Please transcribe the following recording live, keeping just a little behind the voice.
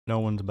No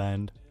one's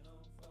banned.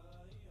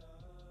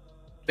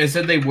 They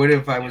said they would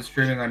if I was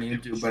streaming on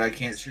YouTube, but I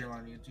can't stream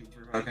on YouTube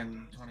for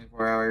fucking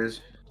 24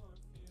 hours.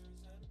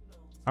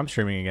 I'm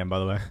streaming again, by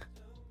the way.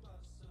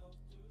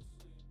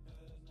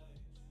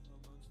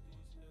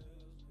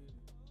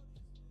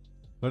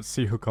 Let's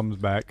see who comes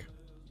back.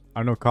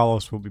 I know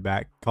Carlos will be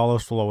back.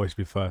 Carlos will always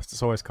be first.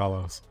 It's always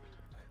Carlos.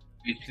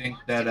 Do you think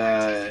that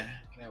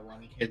that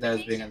one kid that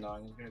was being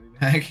annoying is gonna be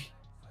back?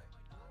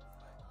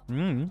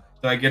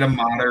 So I get to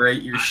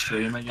moderate your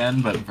stream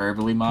again, but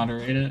verbally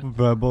moderate it?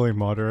 Verbally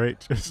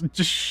moderate.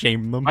 Just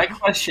shame them. My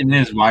question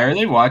is, why are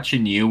they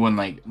watching you when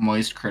like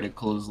Moist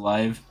Critical is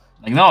live?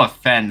 Like, no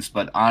offense,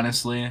 but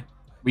honestly,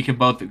 we can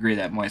both agree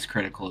that Moist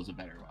Critical is a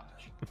better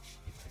watch.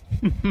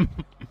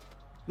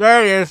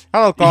 There he is.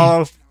 Hello,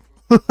 Carlos.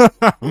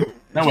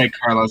 No way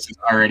Carlos is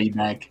already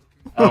back.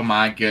 Oh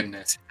my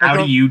goodness. How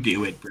do you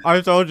do it, bro?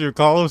 I told you,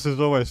 Carlos is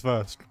always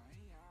first.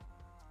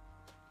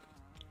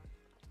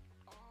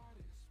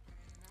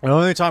 The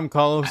only time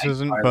Carlos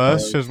isn't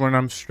first is when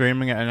I'm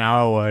streaming at an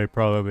hour away,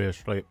 probably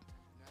asleep.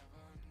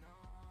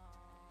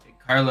 Hey,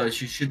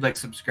 Carlos, you should like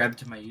subscribe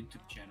to my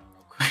YouTube channel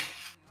real quick.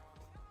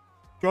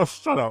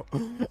 Just shut up.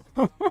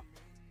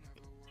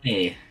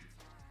 Hey.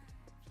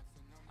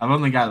 I've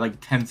only got like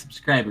 10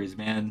 subscribers,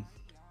 man.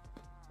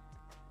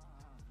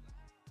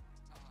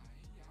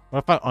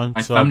 What if I unsub?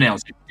 My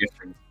thumbnails are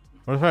different.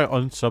 What if I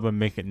unsub and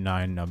make it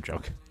 9? No, I'm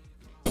joking.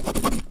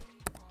 Dude,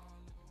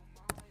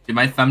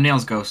 my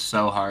thumbnails go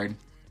so hard.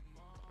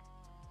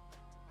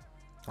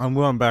 I'm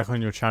going back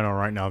on your channel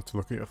right now to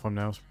look at your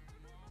thumbnails.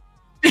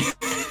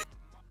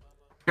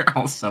 They're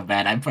all so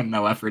bad. I put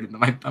no effort into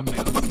my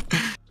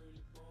thumbnails.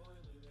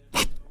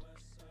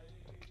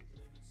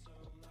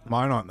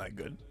 Mine aren't that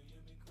good.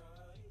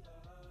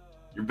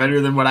 You're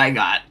better than what I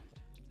got.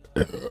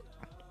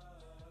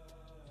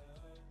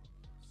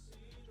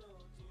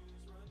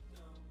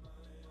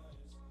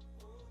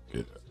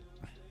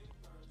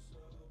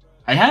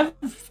 I have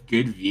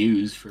good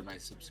views for my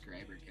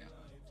subscriber count.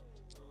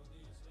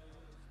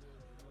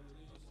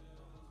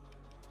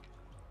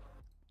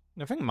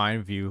 I think my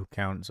view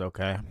count's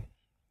okay.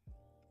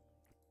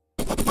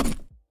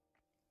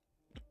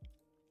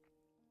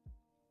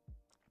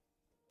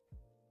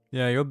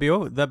 Yeah,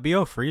 that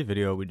BO3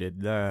 video we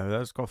did,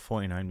 that's got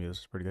 49 views.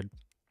 It's pretty good.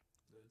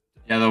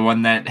 Yeah, the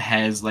one that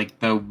has like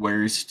the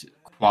worst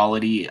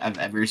quality I've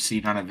ever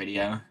seen on a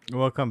video.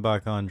 Welcome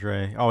back,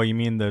 Andre. Oh, you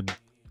mean the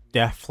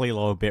deathly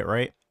low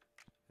bitrate?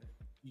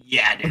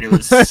 Yeah, dude, it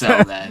was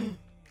so bad.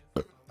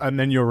 And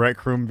then your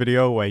Rec Room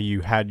video where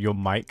you had your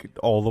mic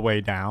all the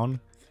way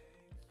down?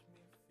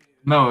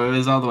 No, it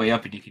was all the way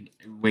up and you can...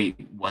 Wait,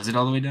 was it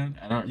all the way down?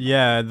 I don't...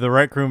 Yeah, the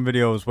Rec Room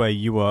video was where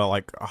you were,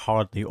 like,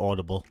 hardly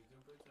audible.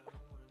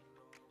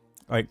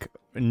 Like,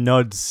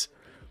 Nuds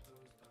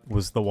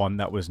was the one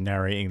that was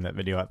narrating that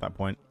video at that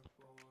point.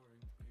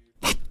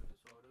 You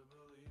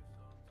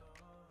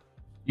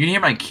can hear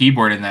my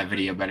keyboard in that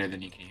video better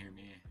than you can hear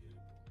me.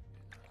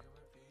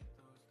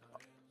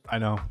 I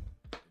know.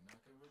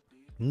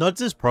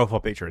 Nuds' profile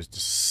picture is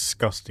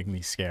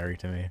disgustingly scary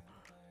to me.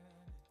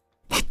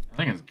 I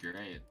think it's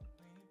great.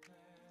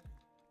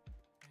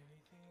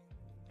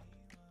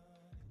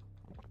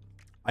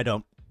 I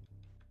don't.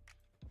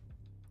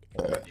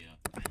 Yeah.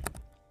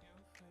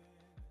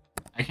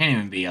 I can't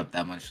even be up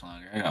that much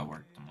longer. I got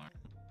work tomorrow.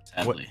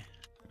 Sadly.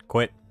 What?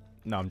 Quit?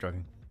 No, I'm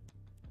joking.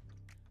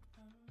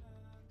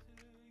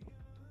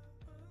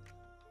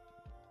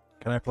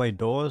 Can I play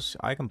Doors?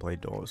 I can play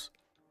Doors.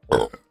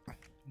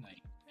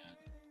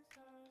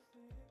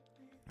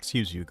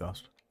 Excuse you,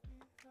 Ghost.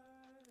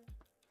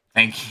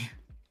 Thank you.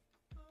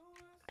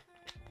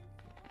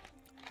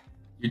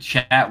 Your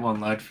chat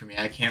won't load for me.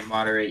 I can't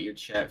moderate your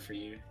chat for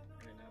you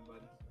right now,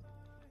 bud.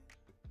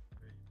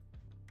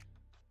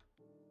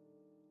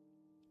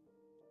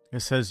 It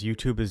says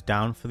YouTube is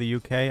down for the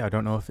UK. I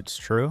don't know if it's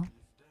true.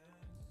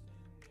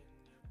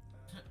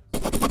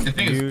 I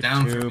think it's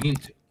down for me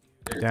too.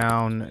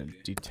 Down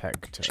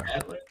detector.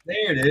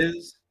 There it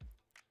is.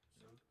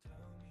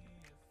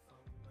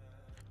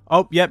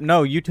 Oh, yep,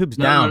 no, YouTube's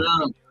down.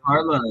 No,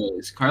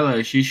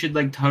 Carlos, you should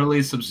like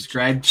totally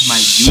subscribe to my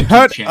YouTube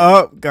Shut channel.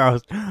 up,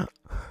 Ghost.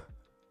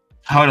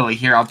 Totally.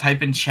 Here, I'll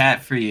type in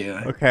chat for you.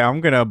 Okay, I'm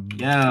gonna...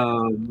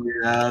 Yo,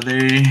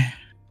 brother.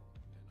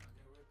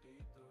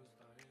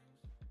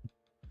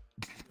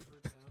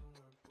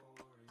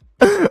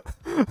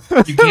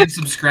 You can't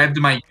subscribe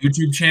to my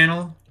YouTube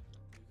channel?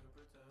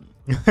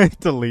 I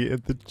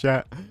deleted the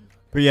chat.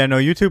 But yeah, no,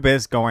 YouTube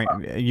is going...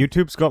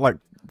 YouTube's got like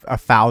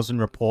 1,000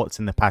 reports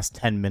in the past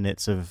 10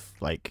 minutes of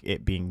like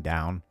it being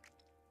down.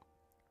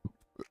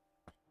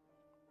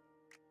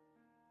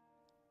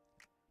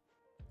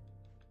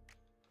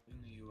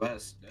 In the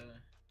US,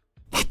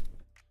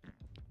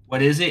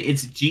 What is it?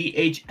 It's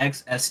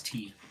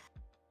GHXST.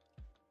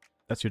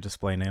 That's your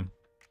display name.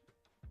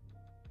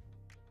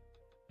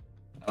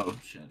 Oh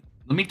shit.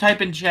 Let me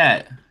type in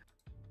chat.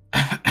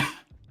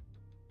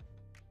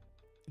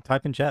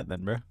 Type in chat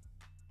then, bro.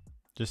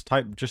 Just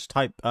type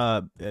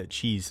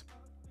cheese.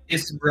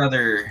 This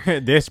brother.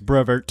 This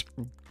brother.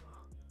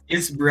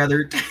 It's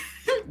brother.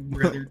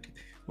 Brother.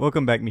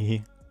 Welcome back,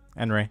 Mihi.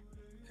 And Ray.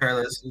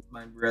 Carlos is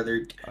my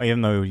brother.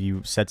 Even though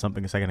you said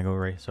something a second ago,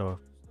 Ray, so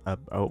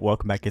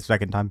welcome back. It's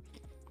second time.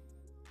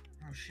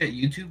 Oh shit,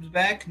 YouTube's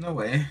back? No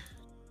way.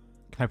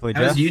 Can I play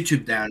How Jeff? is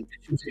YouTube down?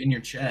 YouTube's in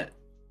your chat.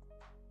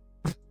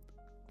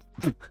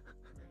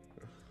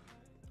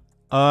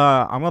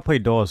 I'm gonna play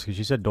Doors, because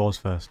you said Doors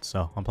first,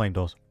 so I'm playing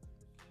Doors.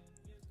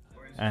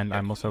 And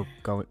I'm also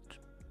going...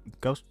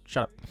 Ghost?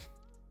 Shut up.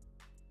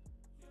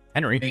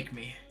 Henry. Make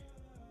me.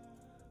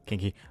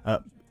 Kinky.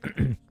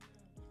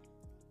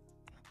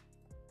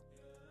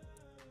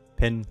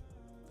 Pin. There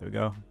we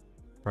go.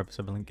 Purpose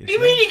of the link is... What do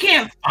you mean you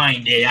can't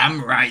find it?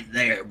 I'm right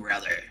there,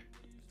 brother.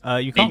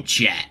 You can't... In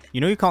chat.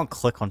 You know you can't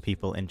click on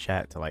people in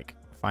chat to, like,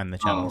 find the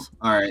channels.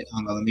 Oh, alright.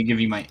 Hold on. Let me give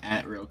you my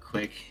 @ real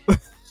quick.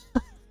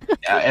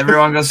 Yeah,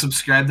 everyone go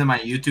subscribe to my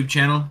YouTube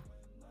channel.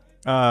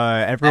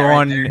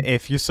 Everyone, right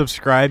if you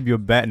subscribe, you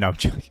bet. No, I'm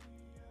joking.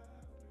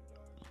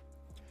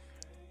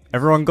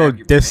 Everyone go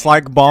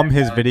dislike bomb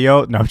his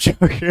video. No, I'm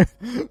joking.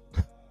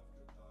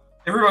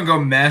 Everyone go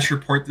mass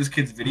report this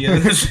kid's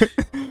videos.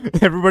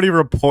 Everybody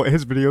report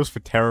his videos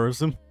for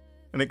terrorism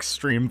and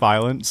extreme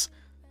violence.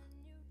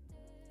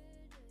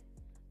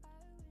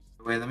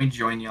 Wait, let me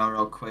join y'all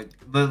real quick.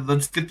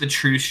 Let's get the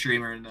true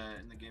streamer in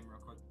the game real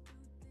quick.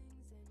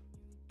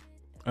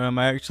 I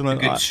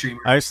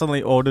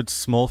accidentally ordered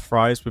small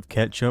fries with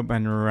ketchup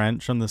and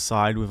ranch on the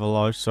side with a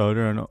large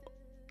soda, and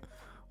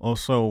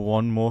also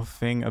one more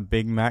thing, a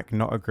Big Mac,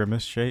 not a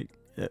Grimace shake.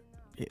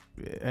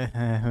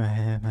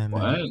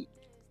 What?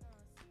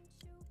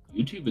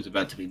 YouTube is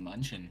about to be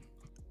munching.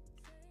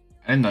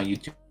 I didn't know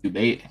YouTube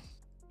ate.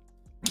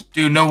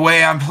 Dude, no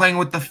way. I'm playing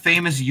with the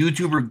famous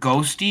YouTuber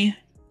Ghosty.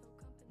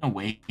 No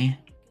way.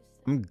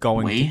 I'm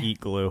going to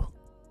eat glue.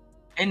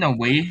 Ain't no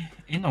way.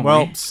 Ain't no way.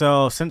 Well,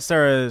 so since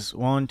there is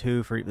 1,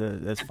 2, 3,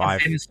 there's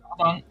 5.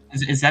 Hold on.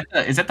 Is that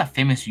the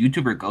famous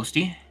YouTuber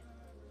Ghosty?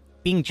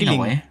 Bing chilling.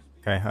 No way.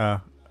 Okay.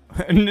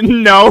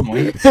 No.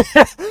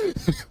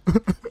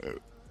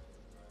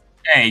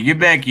 Hey, get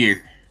back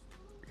here.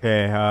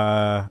 Okay.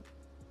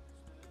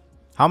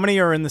 How many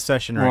are in the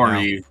session right now? Who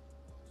are you?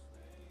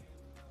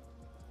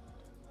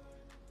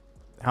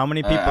 How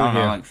many people I don't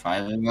here? know, like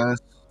 5 of us.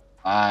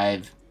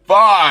 5.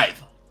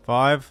 5.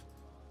 5.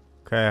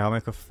 Okay, I'll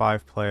make a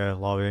 5-player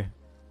lobby.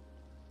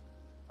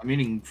 I'm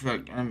eating.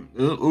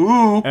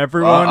 Ooh.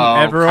 Everyone,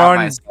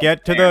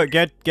 get to the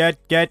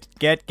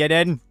get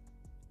in.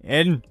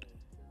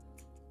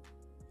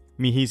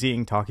 Me, he's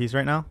eating Takis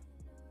right now.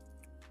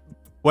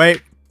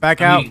 Wait,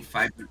 back out. Eating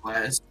 5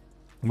 glass.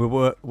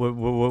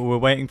 We're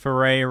waiting for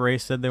Ray. Ray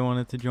said they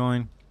wanted to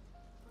join.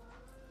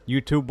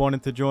 YouTube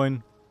wanted to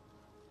join.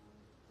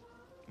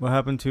 What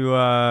happened to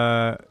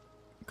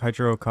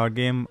Kaijiro card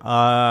game?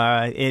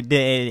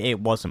 It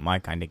wasn't my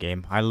kind of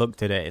game. I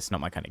looked at it. It's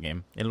not my kind of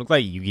game. It looked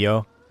like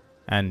Yu-Gi-Oh,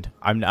 and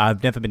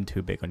I've never been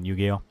too big on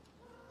Yu-Gi-Oh.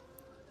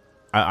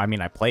 I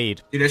mean, I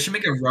played. Dude, I should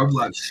make a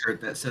Roblox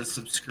shirt that says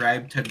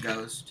 "Subscribe to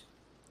Ghost,"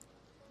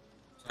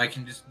 so I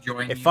can just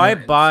join. If I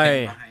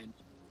buy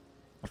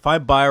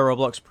a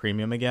Roblox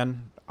Premium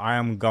again, I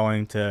am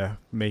going to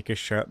make a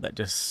shirt that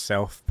just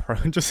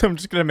I'm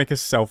just gonna make a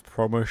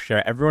self-promo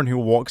shirt. Everyone who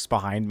walks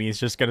behind me is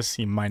just gonna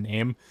see my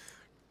name.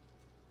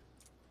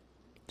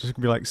 Just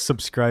gonna be like,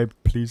 subscribe,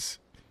 please.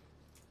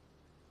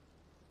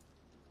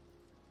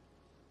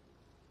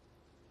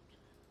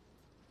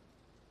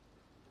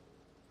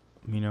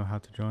 Let me know how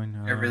to join.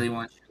 I really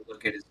want you to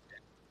look at his.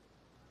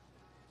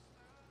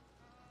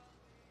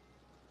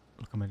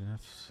 Look at my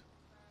deaths.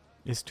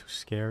 It's too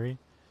scary.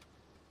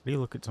 What do you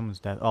look at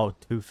someone's death? Oh,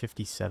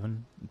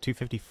 257,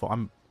 254.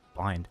 I'm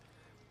blind.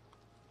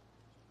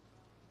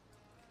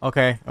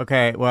 Okay.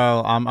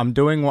 Well, I'm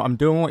doing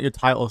what your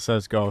title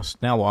says, Ghost.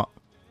 Now what?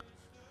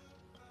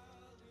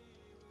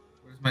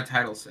 What does my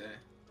title say?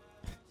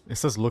 It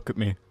says, "Look at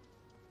me."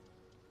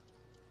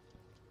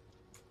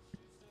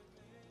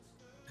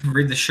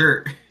 Read the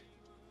shirt.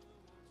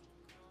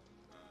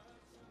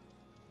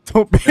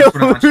 Don't be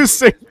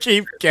losing.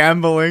 Keep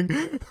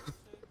gambling.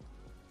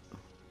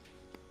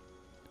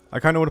 I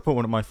kind of want to put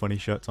one of my funny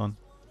shirts on.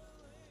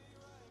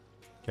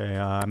 Okay,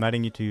 I'm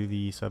adding you to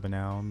the server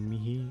now,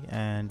 Mihi,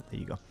 and there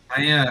you go.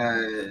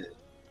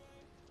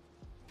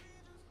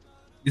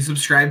 You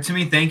subscribed to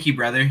me? Thank you,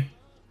 brother.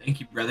 Thank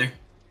you, brother.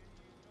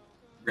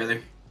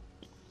 Brother.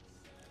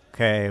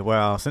 Okay,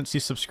 well, since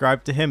you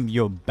subscribed to him,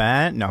 you're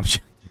banned. No, I'm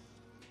just...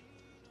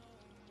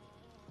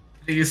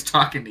 I think he's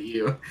talking to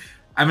you.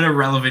 I'm an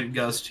irrelevant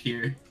ghost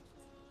here.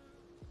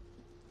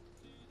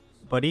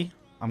 Buddy,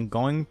 I'm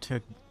going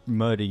to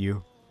murder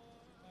you.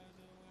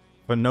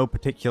 For no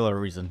particular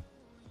reason.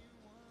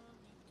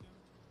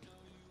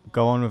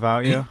 Go on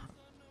without you?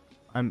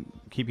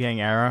 Keep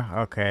getting error?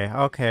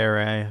 Okay,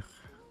 Ray.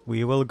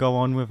 We will go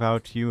on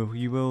without you.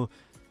 You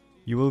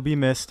will be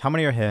missed. How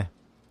many are here?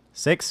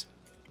 6?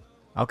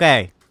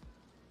 Okay.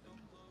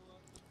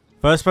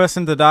 First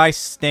person to die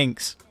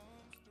stinks.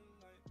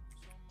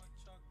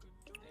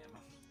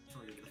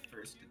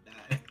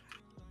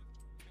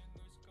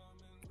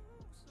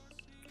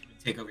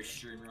 take over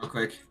stream real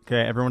quick.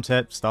 Okay, everyone's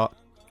hit. Start.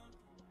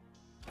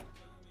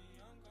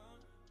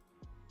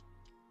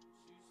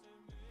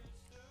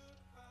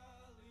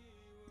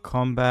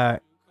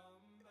 Combat.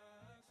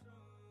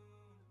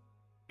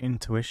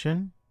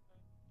 Intuition?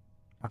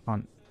 I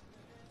can't.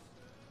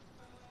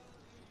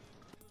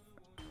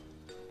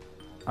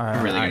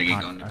 I'm really gonna get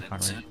can't- going I to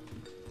can't that. read.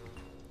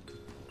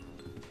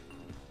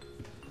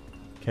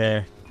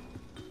 Okay.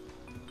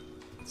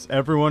 Is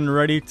everyone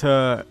ready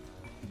to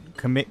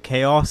commit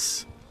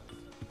chaos?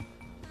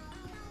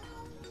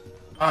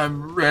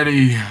 I'm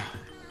ready.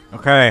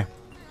 Okay.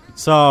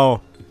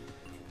 So,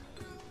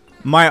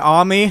 my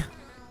army,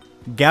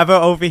 gather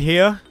over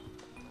here.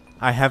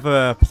 I have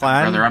a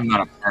plan. Brother, I'm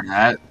not a part of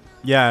that.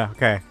 Yeah,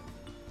 okay.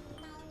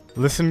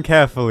 Listen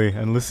carefully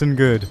and listen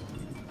good.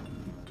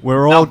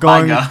 We're all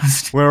going.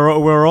 Ghost.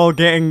 We're all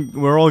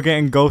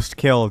getting Ghost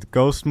killed.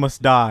 Ghost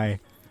must die.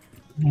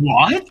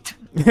 What?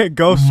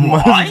 Ghost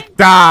What? must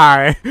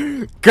die.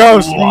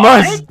 Ghost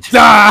must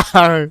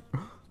die.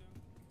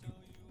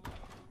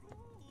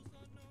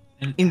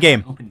 In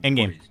game. In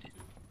game.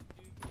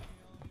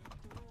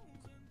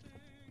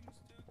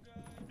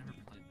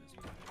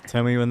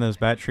 Tell me when there's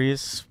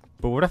batteries.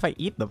 But what if I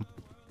eat them?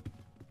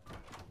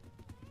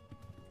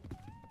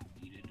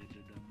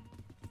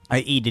 I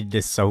eated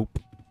the soap.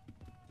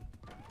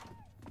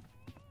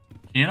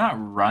 Can you not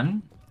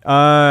run?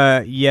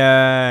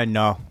 Yeah,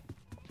 no.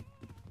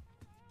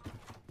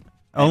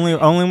 Only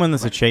when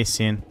there's a chase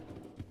scene.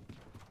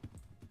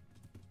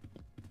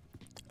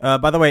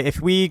 By the way, if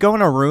we go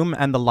in a room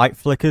and the light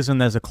flickers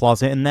and there's a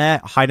closet in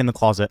there, hide in the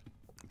closet.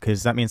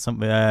 Because that means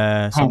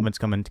something's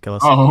coming to kill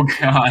us. Oh,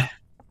 God.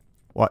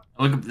 What?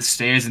 I look up the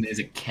stairs and there's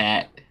a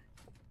cat.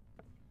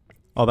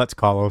 Oh, that's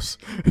Carlos.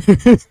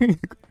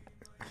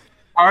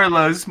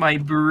 Carlos, my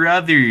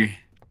brother.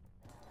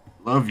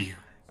 Love you.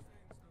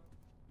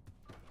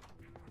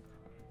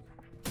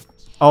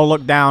 Oh,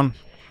 look down.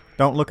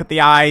 Don't look at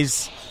the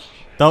eyes.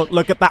 Don't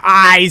look at the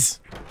eyes!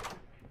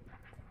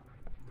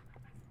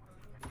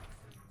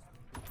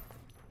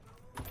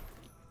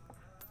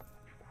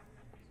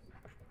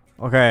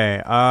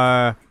 Okay,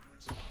 Ow,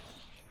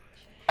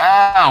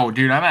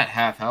 dude, I'm at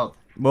half health.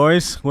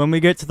 boys, when we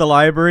get to the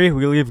library,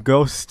 we leave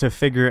Ghost to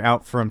figure it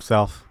out for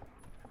himself.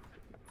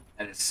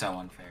 That is so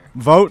unfair.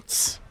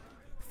 Votes?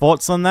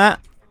 Thoughts on that?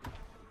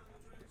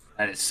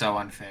 That is so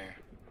unfair.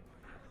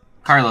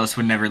 Carlos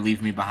would never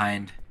leave me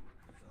behind.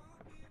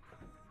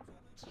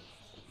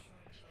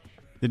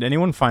 Did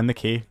anyone find the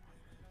key?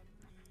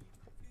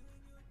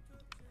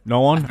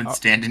 No one? I've been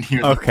standing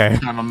here. Okay.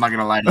 I'm not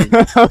gonna lie to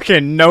you. Okay,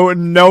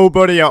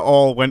 nobody at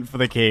all went for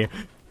the key.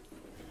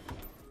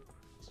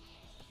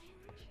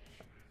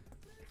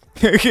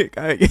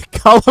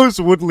 Carlos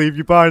would leave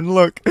you behind.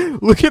 Look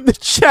at the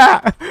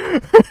chat.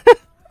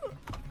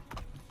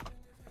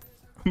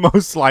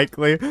 Most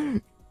likely.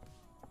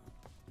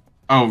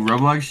 Oh,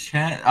 Roblox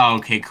chat? Oh,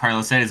 okay,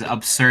 Carlos, that is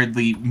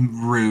absurdly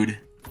rude.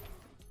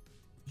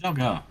 Where'd y'all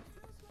go?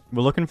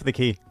 We're looking for the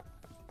key.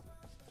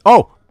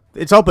 Oh,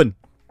 it's open.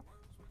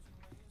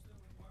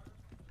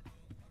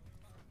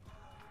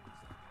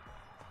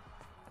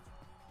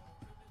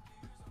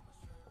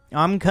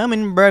 I'm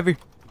coming, brother.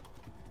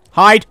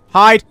 Hide!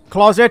 Hide!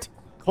 Closet!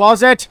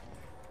 Closet!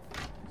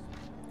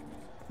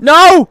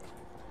 No!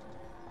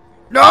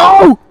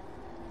 No!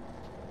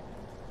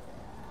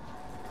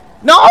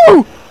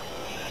 No!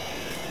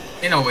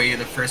 In no way you're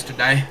the first to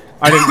die.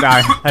 I didn't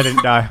die. I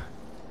didn't die.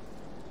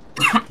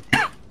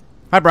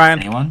 Hi, Brian.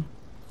 Anyone?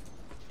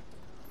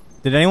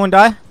 Did anyone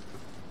die?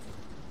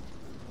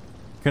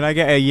 Can I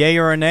get a yay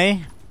or a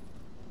nay?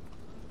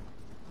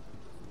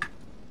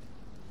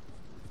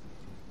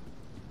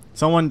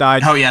 Someone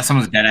died. Oh yeah,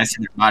 someone's dead. I see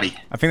their body.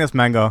 I think that's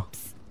Mango.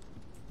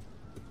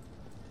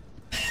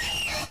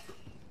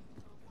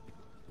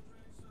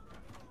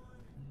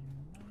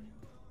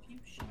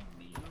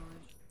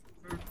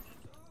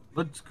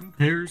 Let's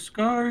compare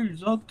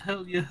scars. I'll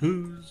tell you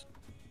whose.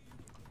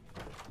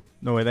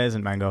 No, wait, that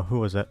isn't Mango. Who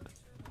was it?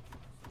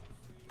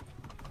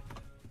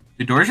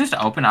 The doors just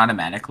open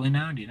automatically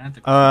now? Do you not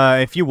have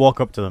to... If you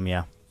walk up to them,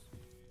 yeah.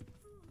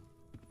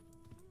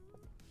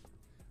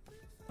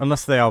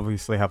 Unless they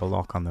obviously have a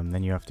lock on them,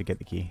 then you have to get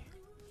the key.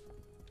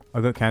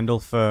 I got candle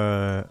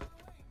for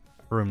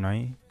room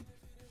 9.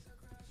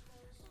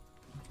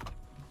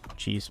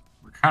 Jeez.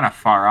 We're kind of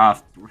far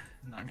off.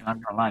 I'm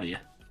not gonna lie to you.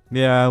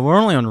 Yeah, we're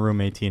only on room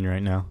 18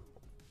 right now.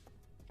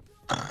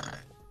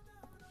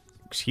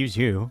 Excuse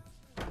you.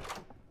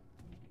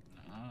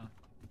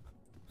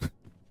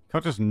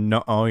 Can't just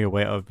know all your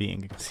way of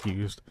being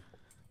excused.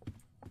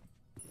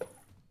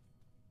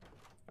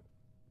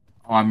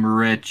 Oh, I'm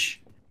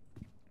rich.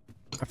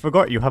 I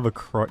forgot you have a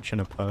crutch and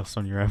a purse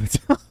on your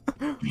avatar.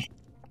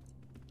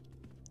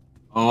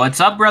 Oh, what's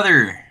up,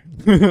 brother?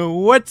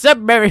 What's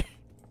up, baby?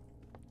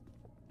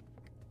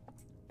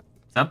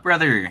 What's up,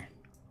 brother?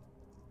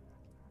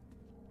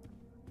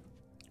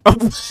 Oh.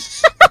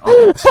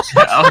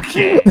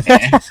 Okay.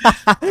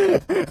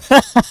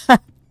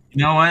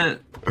 You know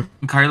what,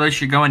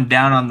 Carlos, you're going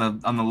down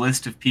on the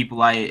list of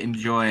people I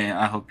enjoy.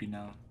 I hope you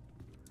know.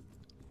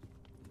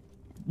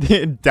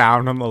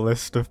 Down on the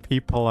list of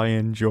people I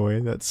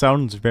enjoy. That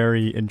sounds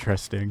very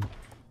interesting.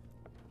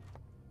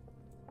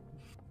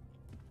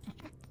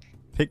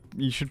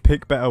 You should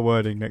pick better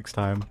wording next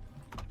time.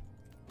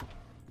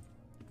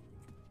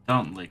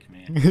 Don't lick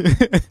me.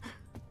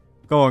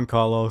 Go on,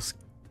 Carlos.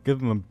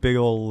 Give him a big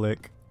ol'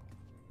 lick.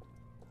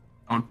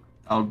 I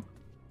don't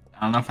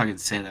know if I can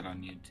say that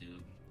on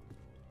YouTube.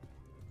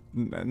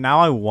 Now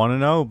I want to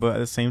know, but at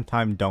the same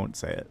time, don't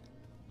say it.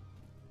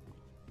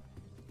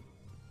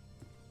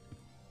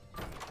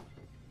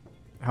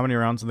 How many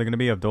rounds are there going to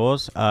be of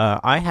doors?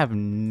 I have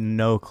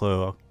no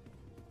clue.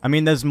 I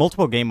mean, there's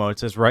multiple game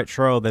modes. There's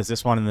retro, there's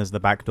this one, and there's the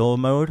backdoor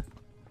mode.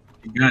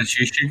 Gosh,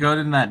 you should go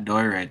to that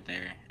door right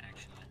there,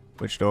 actually.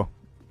 Which door?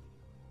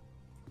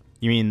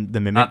 You mean the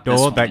mimic Not this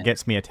door one, that yeah.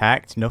 gets me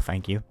attacked? No,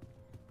 thank you.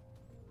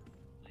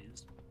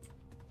 Please.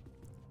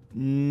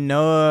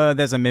 No,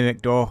 there's a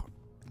mimic door.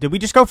 Did we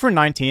just go through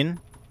 19?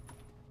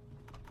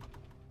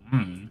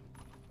 Hmm.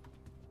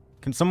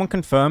 Can someone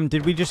confirm?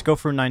 Did we just go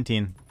through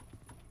 19?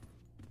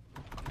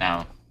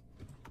 No.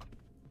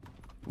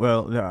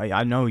 Well,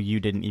 I know you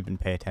didn't even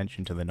pay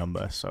attention to the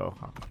number, so...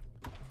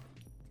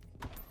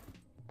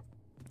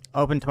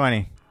 Open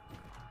 20.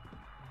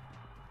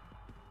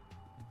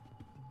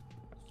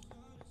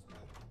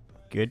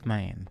 Good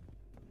man.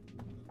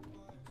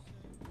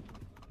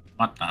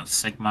 What the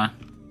Sigma?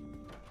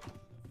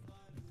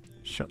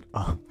 Shut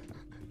up.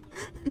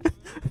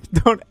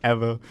 Don't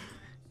ever.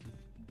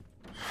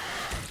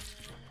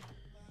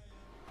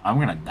 I'm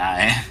gonna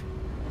die.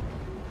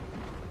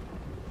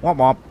 Womp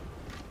womp.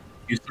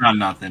 You saw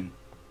nothing.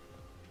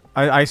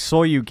 I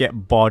saw you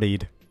get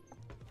bodied.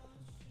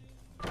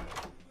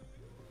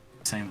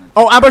 Same thing.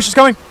 Oh, ambush is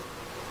coming!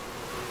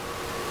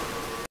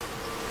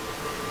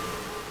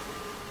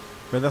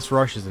 But that's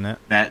rush, isn't it?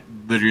 That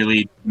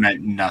literally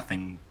meant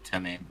nothing to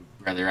me,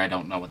 brother. I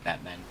don't know what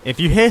that meant. If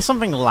you hear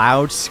something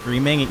loud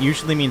screaming, it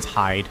usually means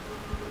hide.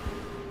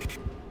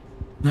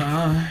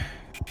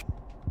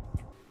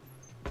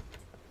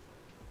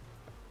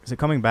 Is it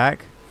coming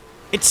back?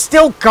 It's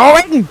still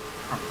going!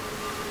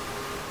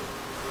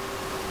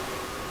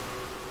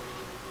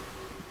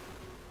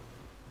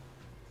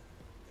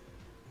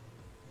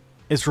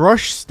 Is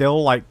rush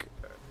still like...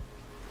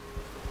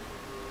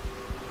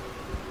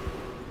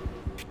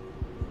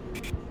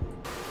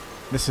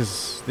 This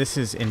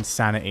is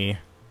insanity.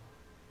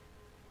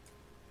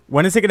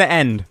 When is it gonna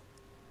end?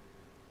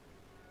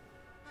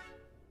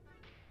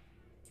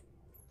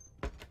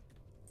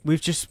 We've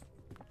just...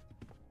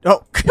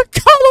 Oh,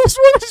 Carlos,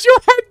 what is your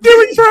head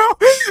doing, bro?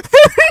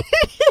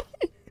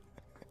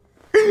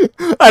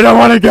 I don't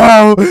want to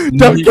go.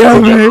 Don't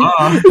kill me.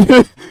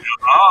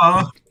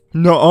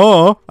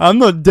 No, I'm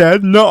not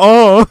dead.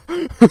 No.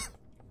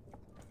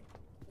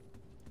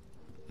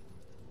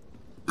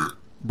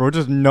 Bro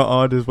just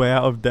nutted his way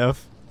out of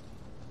death.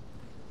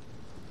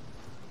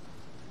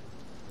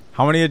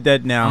 How many are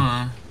dead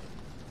now?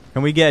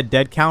 Can we get a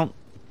dead count?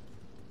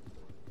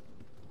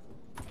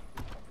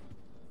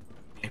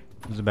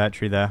 There's a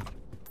battery there.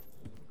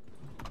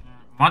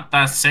 What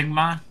the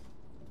Sigma?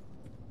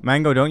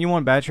 Mango, don't you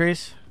want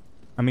batteries?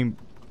 I mean,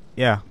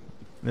 yeah.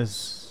 There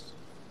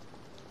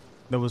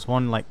was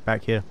one, like,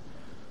 back here.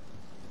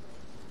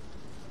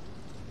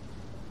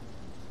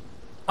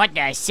 What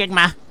the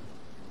Sigma?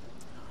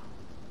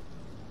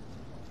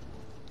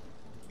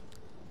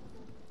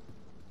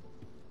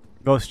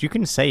 Ghost, you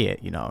can say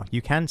it, you know.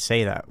 You can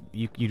say that.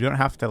 You don't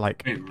have to,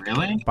 like... Wait,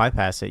 really?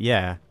 bypass it,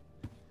 yeah.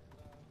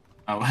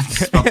 Oh, I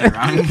spelled it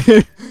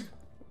wrong.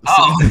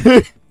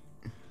 Oh!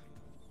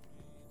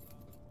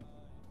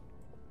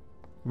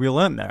 We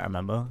learned that,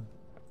 remember?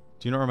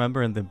 Do you not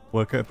remember in the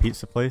work at a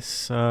pizza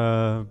place?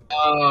 Oh,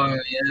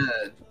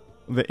 yeah.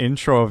 The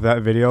intro of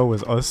that video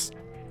was us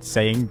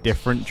saying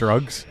different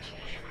drugs.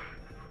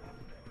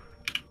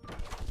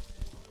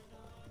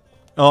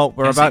 Oh,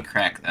 we're about...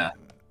 crack that.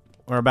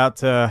 We're about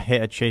to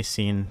hit a chase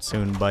scene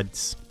soon,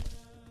 buds.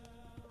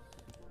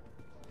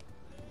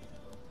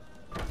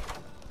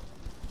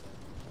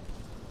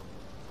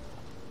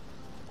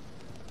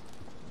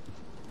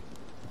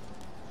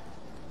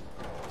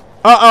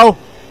 Uh-oh!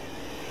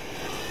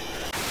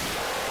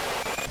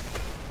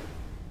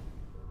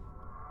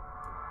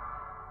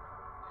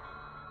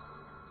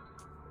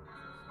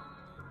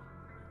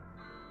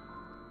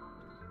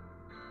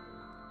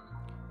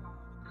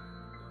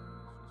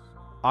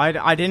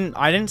 I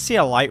didn't see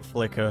a light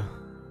flicker.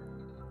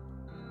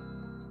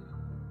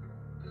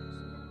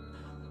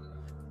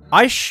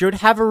 I should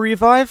have a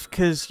revive,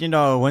 because, you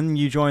know, when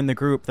you join the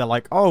group, they're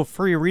like, oh,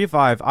 free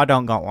revive. I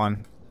don't got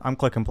one. I'm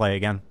click and play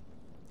again.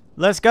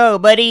 Let's go,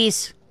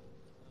 buddies.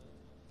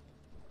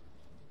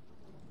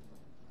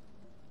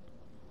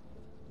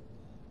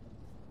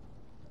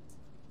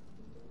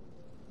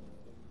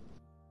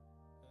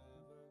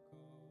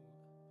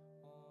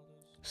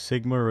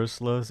 Sigma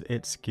Ruslas,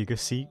 it's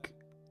Gigaseek.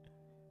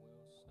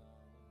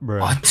 Bruh.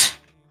 What?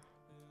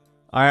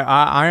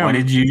 I am... What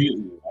did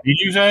you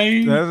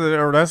say?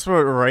 That's what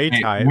Ray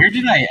Wait, typed. where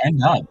did I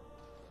end up?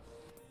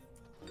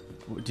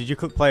 Did you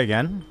click play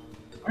again?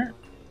 Where?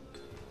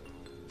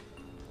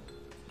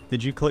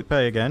 Did you click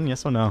play again?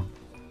 Yes or no?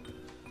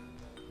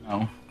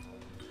 No.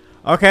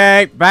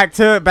 Okay, back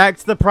to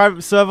the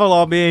private server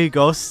lobby.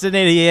 Ghost's an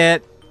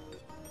idiot.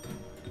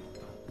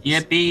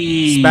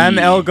 Yippee! Spam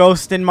L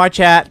Ghost in my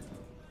chat.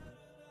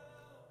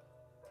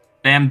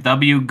 Spam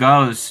W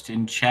Ghost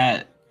in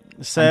chat.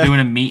 I'm doing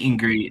a meet and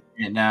greet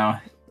right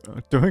now.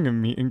 Doing a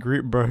meet and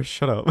greet, bro.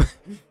 Shut up.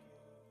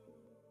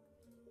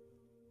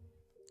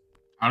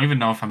 I don't even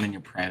know if I'm in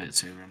your private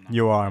server.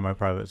 You are in my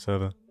private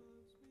server.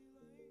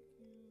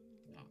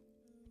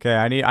 Okay,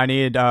 I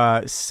need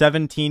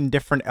 17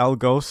 different L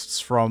ghosts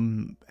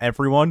from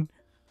everyone.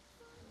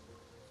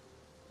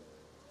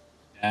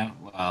 Yeah,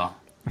 well.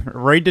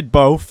 Ray did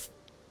both.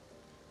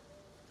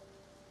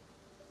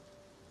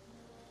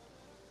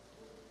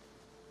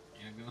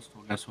 Yeah, Ghost.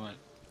 Well, guess what?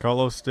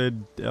 Carlos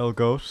did L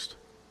ghost.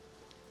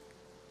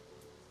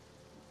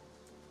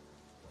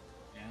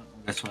 Yeah,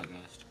 well, guess what,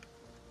 Ghost?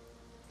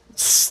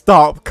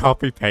 Stop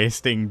copy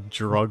pasting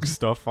drug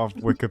stuff off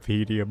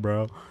Wikipedia,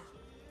 bro.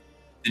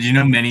 Did you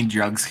know many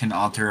drugs can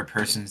alter a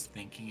person's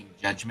thinking and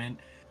judgment,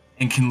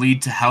 and can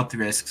lead to health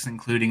risks,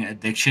 including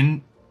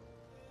addiction,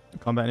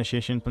 Combat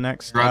initiation for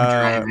next. drug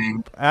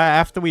driving?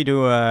 After we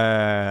do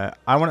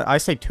I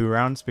say 2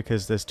 rounds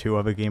because there's 2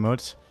 other game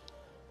modes.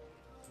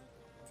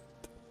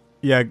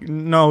 Yeah,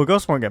 no,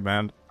 Ghost won't get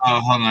banned.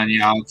 Oh, hold on,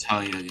 yeah, I'll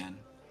tell you again.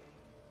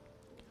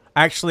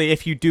 Actually,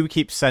 if you do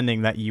keep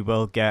sending that, you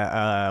will get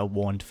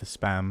warned for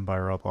spam by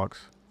Roblox.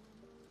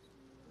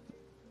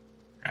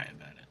 Right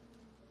about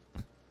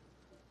it.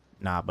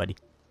 Nah, buddy.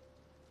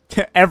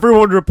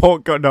 Everyone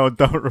report Ghost. No,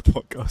 don't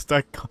report Ghost.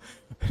 I can't.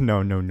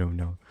 No, no, no,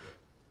 no.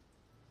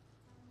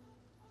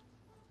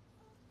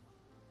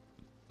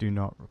 Do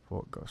not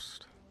report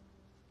Ghost.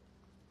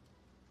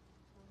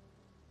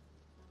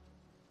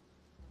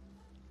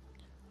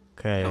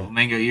 Okay. Yo,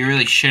 Mango, you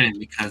really shouldn't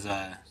because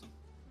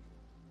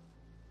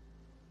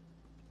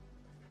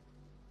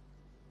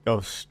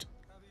Ghost.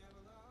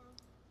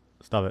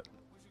 Stop it.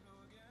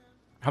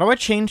 How do I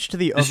change to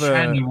the just other...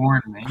 trying to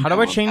warn Mango How do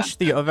I about change to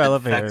the other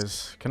affects-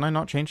 elevators? Can I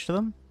not change to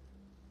them?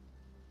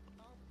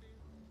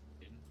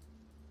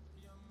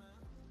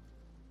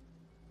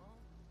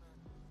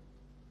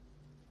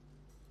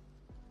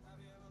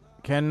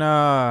 Can,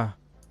 how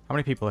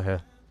many people are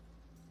here?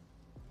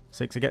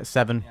 6, I get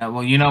 7. Yeah,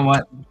 well, you know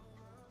what?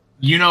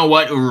 You know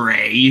what,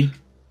 Ray?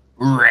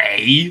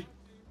 Ray?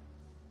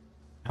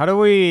 How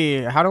do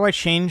I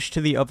change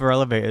to the other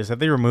elevators? Have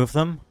they removed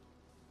them?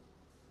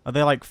 Are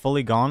they, like,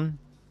 fully gone?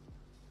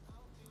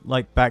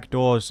 Like, back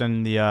doors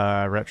in the,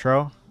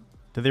 retro?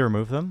 Did they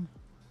remove them?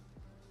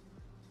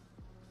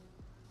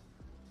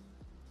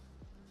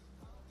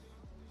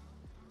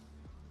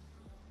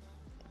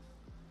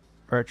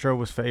 Retro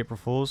was for April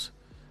Fools.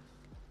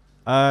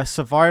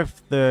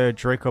 Survive the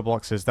Draco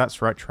boxes.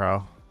 That's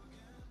retro.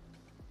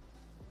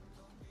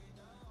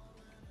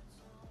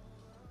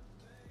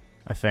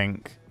 I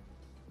think.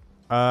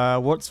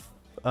 What's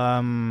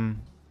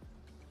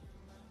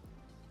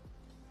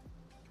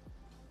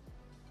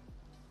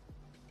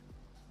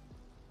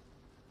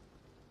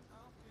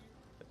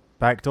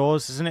back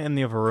doors? Isn't it in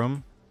the other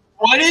room?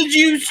 What did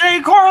you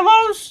say,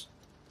 Carlos?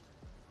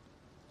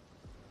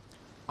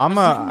 I'm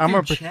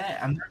a chat.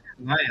 I'm not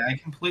gonna lie, I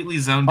completely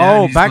zoned out.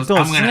 Oh, He back goes, doors.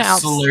 I'm Isn't gonna it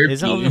out? slurp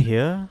Is it you. over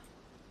here?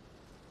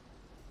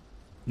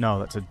 No,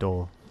 that's a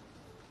door.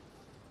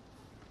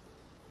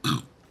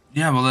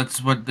 Yeah, well,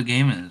 that's what the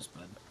game is,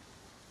 bud.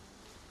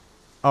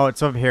 Oh,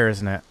 it's over here,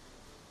 isn't it?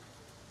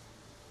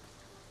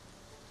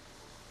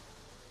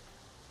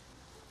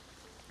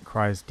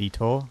 Cries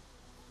detour.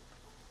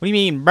 What do you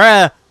mean,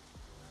 bruh?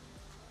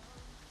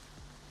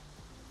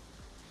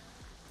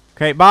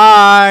 Okay,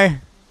 bye.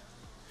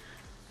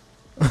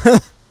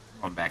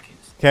 Going back in.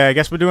 Okay, I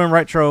guess we're doing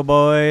retro,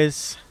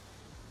 boys.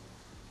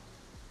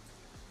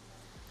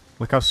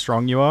 Look how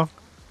strong you are.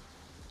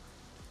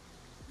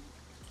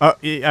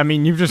 I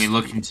mean, you've just... We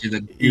look into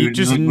the... You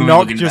just look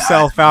knocked into the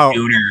yourself eyes of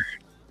the out. Gooner.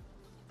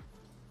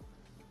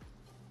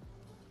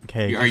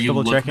 Okay, Are just you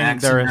double look checking.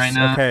 maxing There is right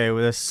now? okay.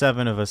 Well, there's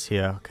 7 of us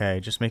here.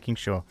 Okay, just making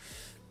sure.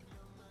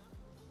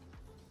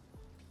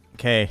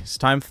 Okay, it's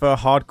time for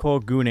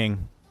hardcore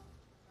gooning.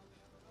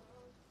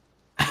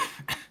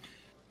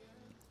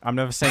 I'm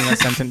never saying that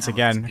sentence I was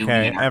again. gooning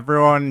Okay, in our-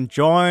 everyone,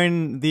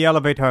 join the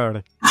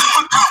elevator.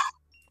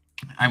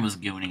 I was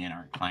gooning in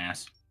our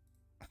class.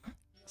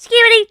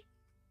 Security!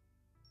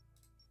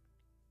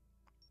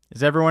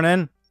 Is everyone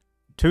in?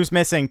 2's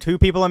missing. 2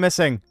 people are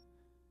missing.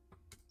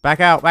 Back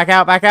out. Back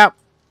out. Back out.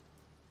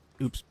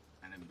 Oops.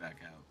 I didn't back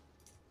out.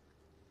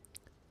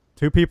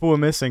 2 people were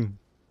missing.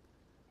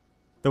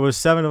 There was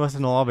 7 of us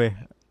in the lobby.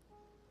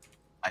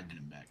 I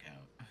didn't back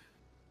out.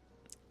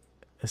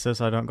 It says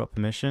I don't got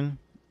permission.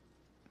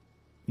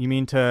 You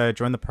mean to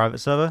join the private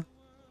server?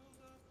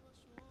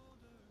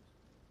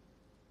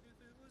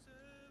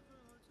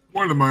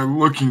 What am I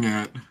looking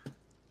at?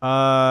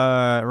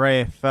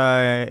 Ray,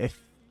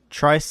 if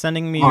try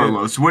sending me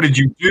Carlos, what did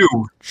you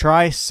do?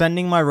 try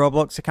sending my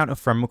Roblox account a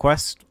friend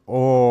request,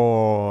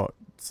 or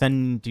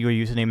send your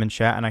username in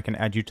chat and I can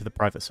add you to the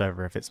private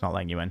server if it's not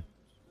letting you in.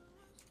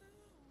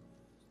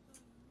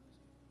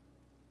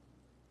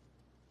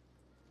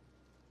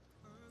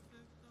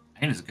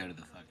 I can just go to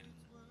the fucking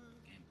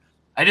game.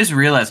 I just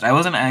realized I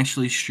wasn't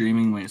actually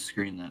streaming my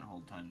screen that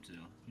whole time too.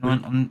 You know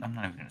what? I'm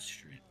not even gonna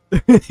stream.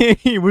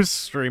 He was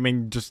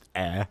streaming just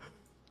air.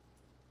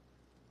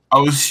 I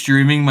was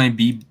streaming my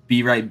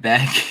be right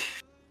back.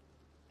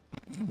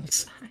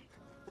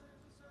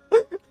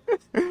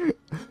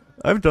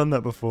 I've done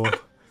that before.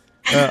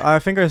 I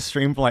think I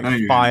streamed for like No,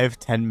 you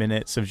 5-10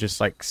 minutes of just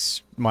like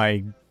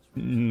my.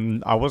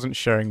 I wasn't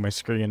sharing my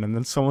screen, and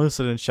then someone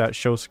said in chat,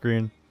 "Show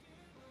screen."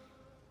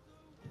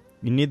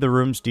 You need the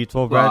room's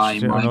D12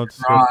 badge to know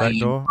to go back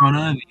door.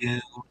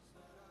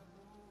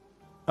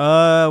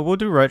 We'll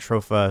do retro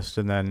first,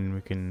 and then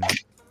we can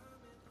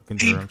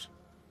do rooms.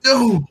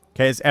 No.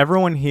 Okay, is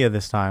everyone here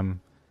this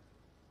time?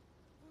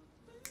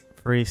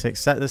 3,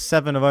 6, there's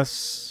 7 of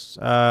us.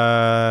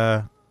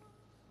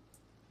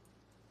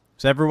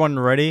 Is everyone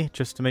ready?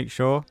 Just to make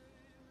sure.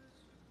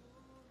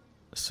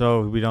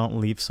 So we don't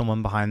leave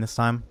someone behind this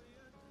time.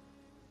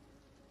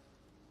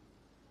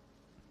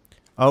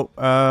 Oh,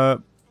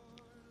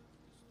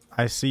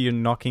 I see you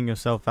knocking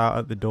yourself out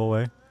at the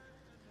doorway.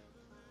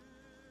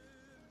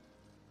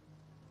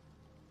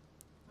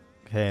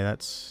 Okay,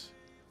 that's...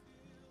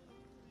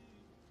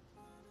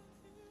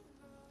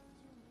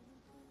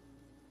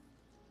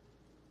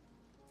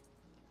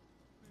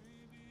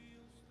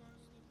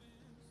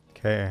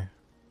 Okay.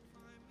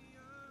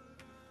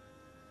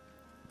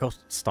 Go,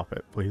 stop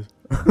it, please.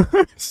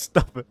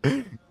 Stop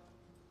it.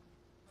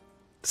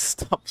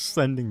 Stop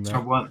sending that.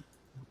 So what?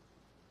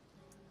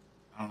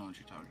 I don't know what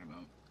you're talking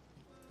about.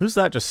 Who's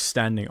that just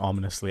standing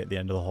ominously at the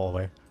end of the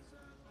hallway?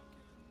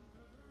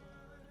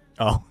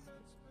 Oh.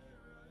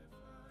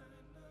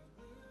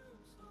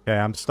 Okay,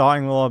 I'm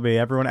starting the lobby.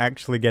 Everyone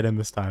actually get in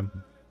this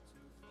time.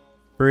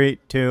 3,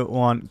 2,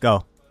 1,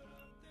 go.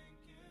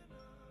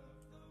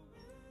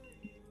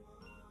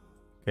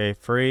 Okay,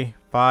 3,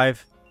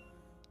 5,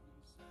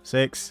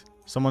 6.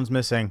 Someone's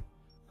missing.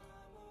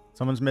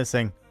 Someone's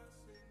missing.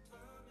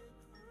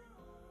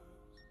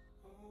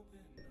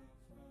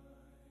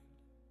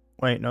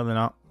 Wait, no, they're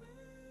not.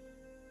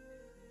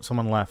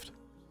 Someone left.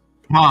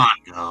 Come on,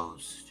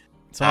 Ghost.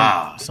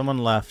 Someone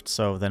left,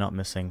 so they're not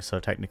missing, so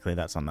technically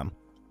that's on them.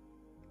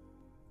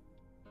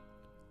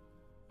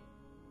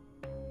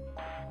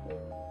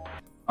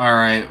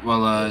 Alright,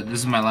 well, this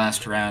is my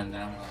last round,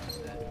 and I'm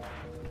dead.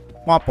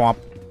 Womp womp.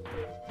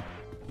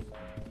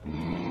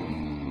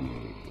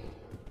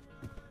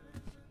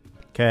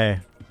 Okay.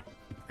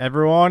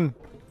 Everyone,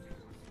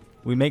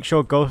 we make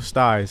sure Ghost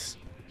dies.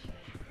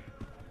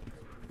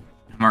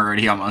 I'm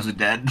already almost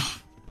dead.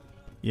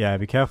 Yeah,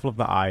 be careful of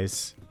the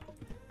eyes.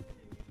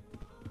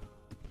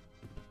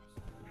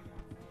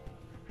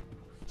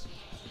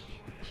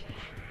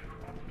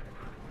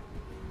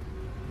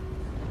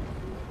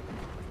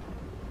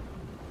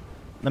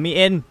 Let me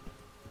in.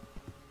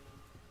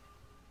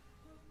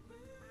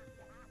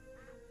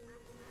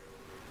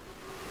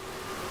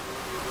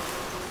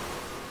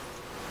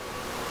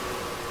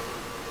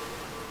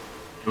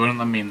 It wouldn't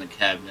let me in the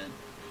cabinet.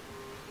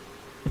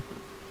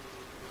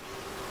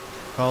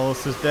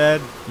 Carlos is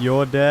dead.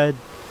 You're dead.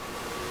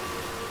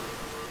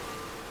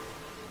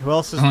 Who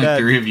else is Only dead?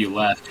 3 of you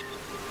left.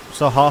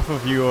 So half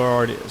of you are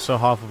already. So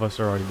half of us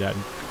are already dead.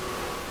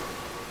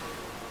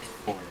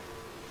 4.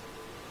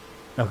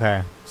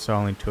 Okay, so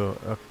only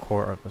a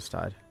quarter of us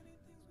died.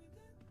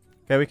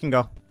 Okay, we can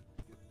go.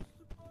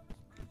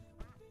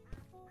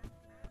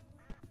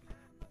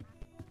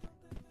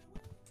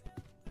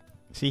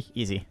 See,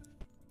 easy.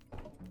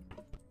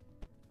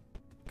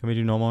 Can we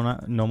do normal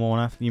one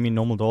after? You mean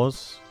normal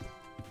doors?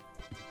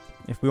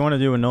 If we want to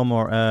do a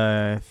normal,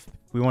 if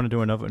we want to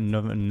do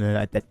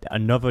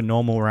another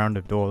normal round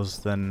of doors,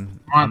 then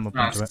I'm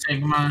open to it.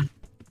 Sigma.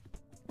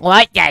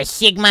 What the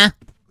Sigma?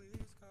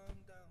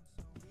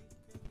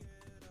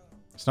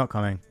 It's not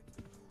coming.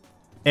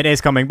 It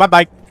is coming. Bye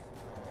bye.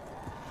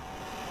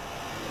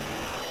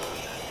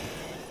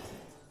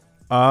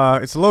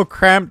 It's a little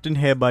cramped in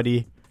here,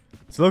 buddy.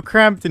 It's a little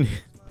cramped in here.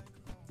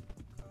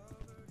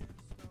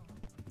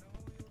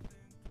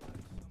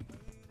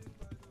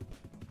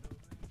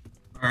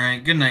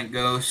 Alright, good night,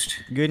 Ghost.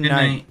 Good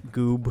night,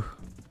 Goob.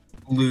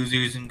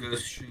 Losers in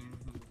Ghost Stream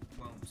who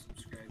won't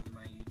subscribe to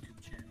my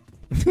YouTube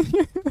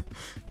channel.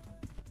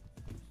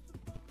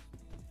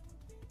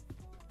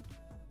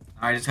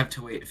 I just have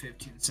to wait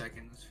 15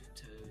 seconds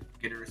to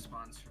get a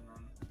response from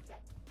them.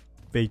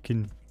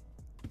 Bacon.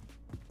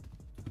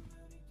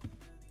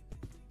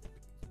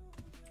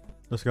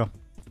 Let's go.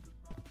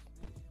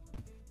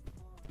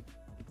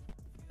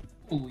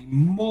 Holy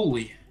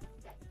moly.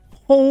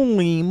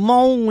 Holy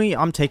moly.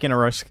 I'm taking a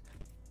risk.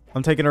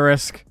 I'm taking a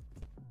risk.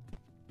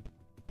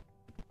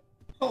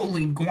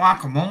 Holy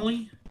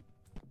guacamole.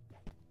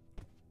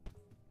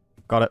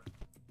 Got it.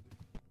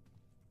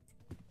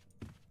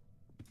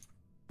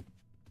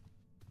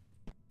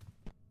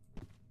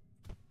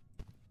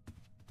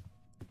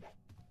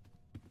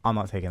 I'm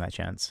not taking that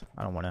chance.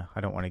 I don't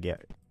wanna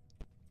get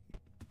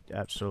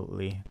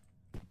absolutely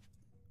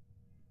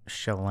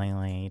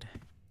shillayed.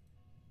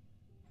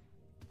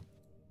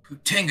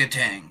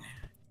 Pootingatang.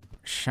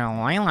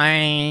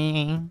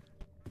 Shillelagh.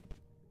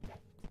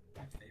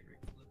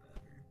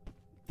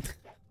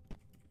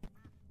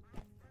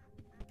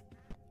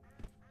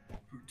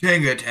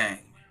 Tanga Tang.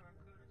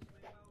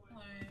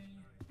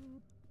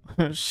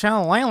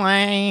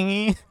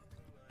 Shallelay.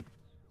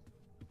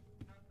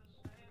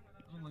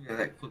 Look at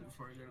that clip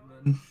before I go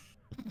to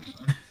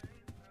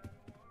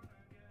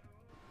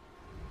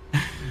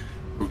bed.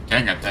 Ooh,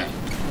 Tanga Tang.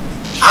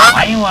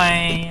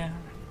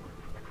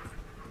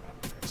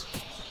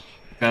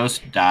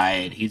 Ghost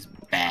died. He's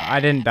bad. I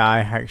didn't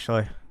die,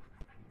 actually.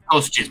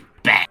 Ghost is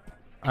bad.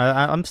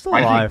 I'm still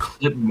Why alive. did they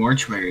clip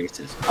mortuary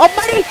assist? Oh,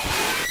 buddy!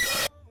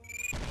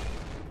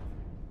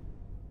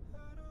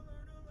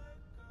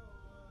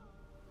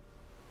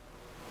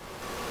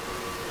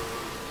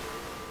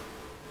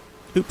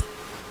 Oop.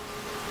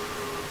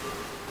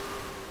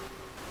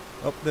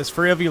 Oh, there's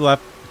 3 of you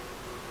left.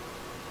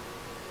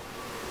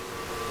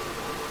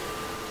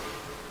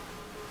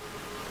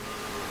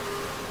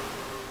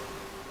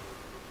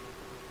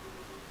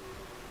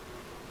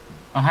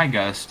 Oh, hi,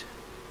 Ghost.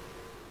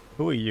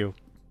 Who are you?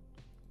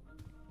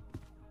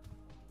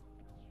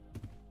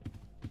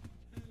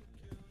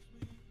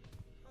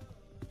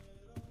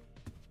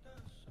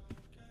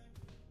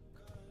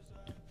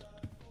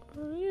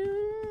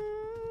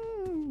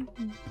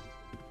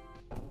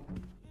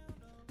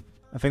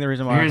 I think the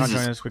reason why I can't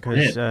join is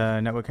because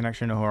network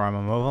connection or I'm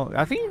on mobile.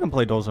 I think you can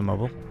play Doors on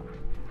mobile.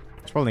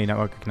 It's probably a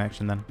network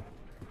connection then.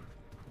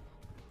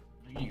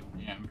 Yeah,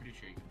 I'm pretty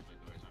sure you can play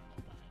Doors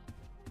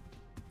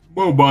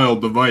on mobile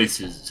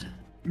devices.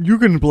 You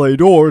can play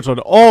Doors on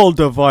all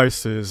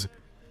devices,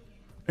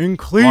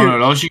 including. Want to know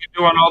what else you can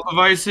do on all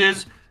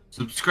devices?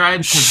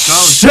 Subscribe to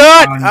Ghost.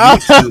 Shut on up,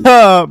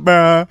 YouTube.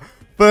 man.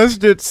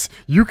 First, it's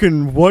you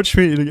can watch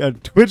me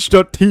at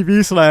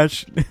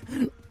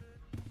twitch.tv/.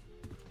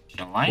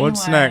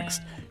 What's next?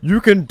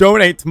 You can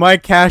donate to my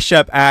Cash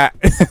App at.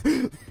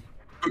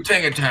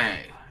 Putanga Tang.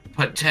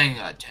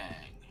 Putanga Tang.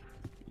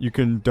 You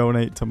can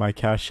donate to my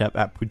Cash App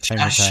at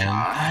Putanga Tang.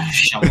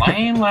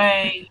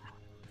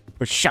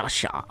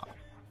 Shasha.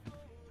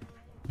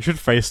 You should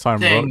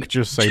FaceTime Rook,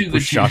 just say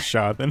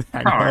Shasha, then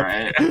hang up.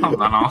 Alright,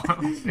 hold on, I'll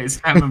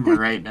FaceTime him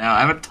right now.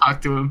 I haven't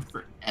talked to him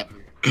forever.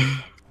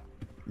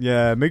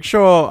 Yeah, make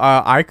sure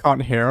I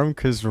can't hear him,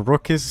 because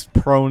Rook is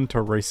prone to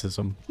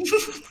racism.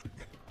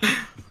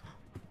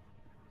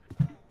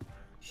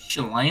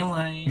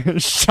 Shalai.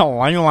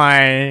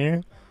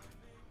 Shalai.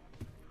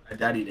 My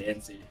daddy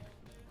Nancy.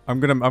 I'm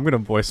gonna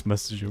voice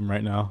message him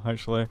right now,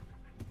 actually.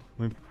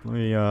 Let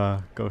me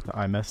go to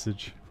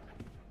iMessage.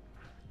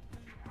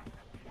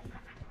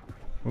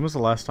 When was the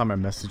last time I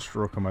messaged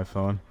Rook on my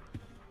phone?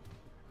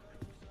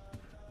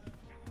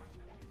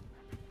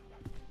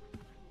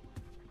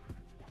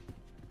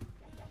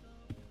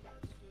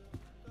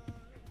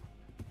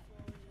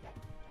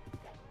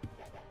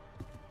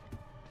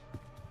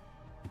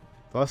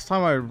 The last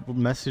time I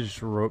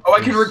messaged Rook. Oh,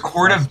 I can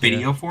record a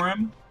video for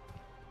him?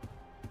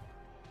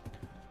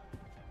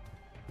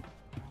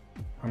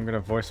 I'm gonna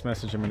voice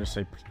message him and just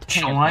say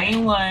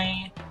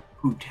Shalai.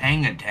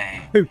 Putanga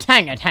Tang.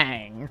 Putanga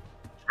Tang.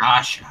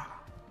 Shasha.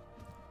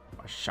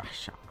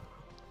 Shasha.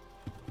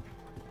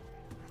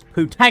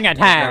 Putanga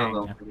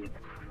Tang.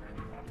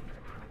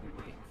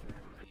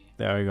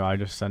 There we go, I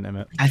just sent him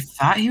it. I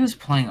thought he was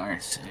playing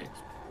R6.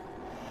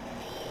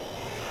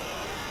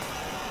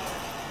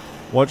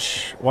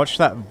 Watch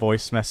that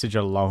voice message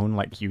alone,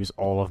 like, use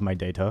all of my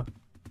data.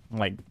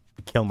 Like,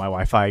 kill my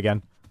Wi-Fi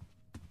again.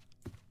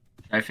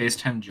 Should I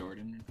FaceTime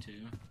Jordan,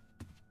 too?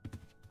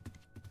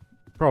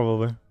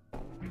 Probably.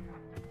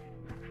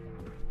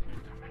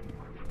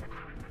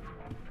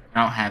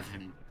 I don't have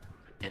him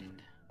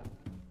pinned.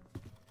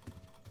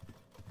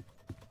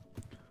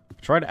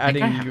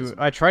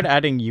 I tried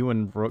adding you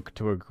and Rook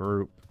to a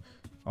group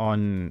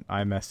on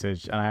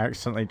iMessage, and I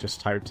accidentally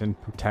just typed in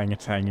Putanga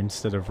Tang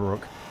instead of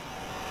Rook.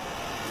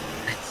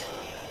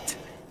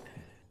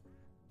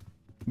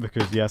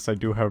 Because yes, I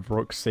do have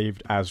Rook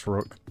saved as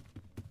Rook.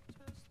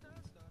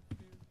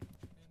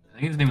 I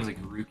think his name was like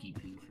Rookie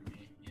Poo for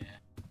me, yeah.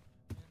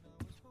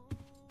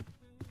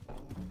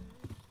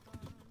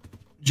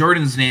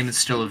 Jordan's name is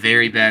still a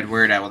very bad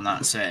word I will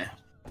not say.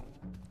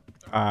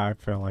 I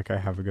feel like I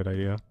have a good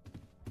idea.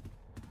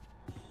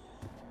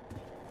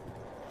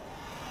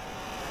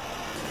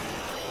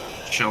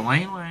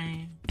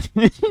 Shalay.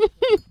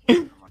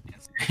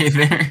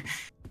 there.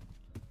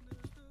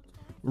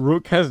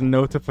 Rook has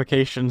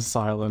notifications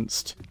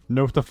silenced.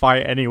 Notify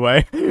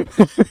anyway. What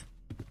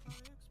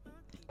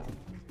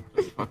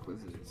the fuck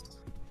was this?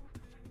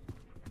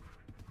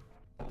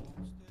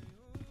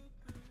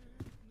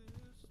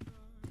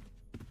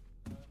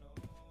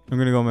 I'm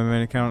gonna go on my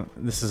main account.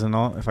 This is an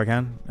alt, if I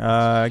can.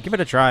 Give it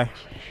a try.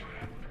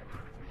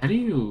 How do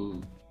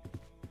you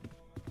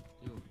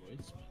do a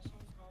voice message?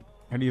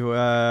 How do you,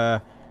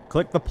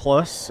 click the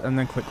plus and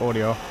then click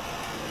audio.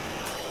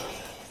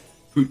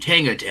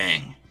 Putanga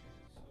Tang.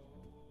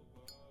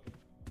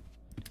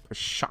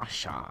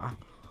 Shasha.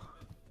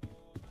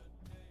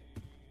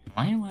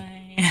 My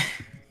way.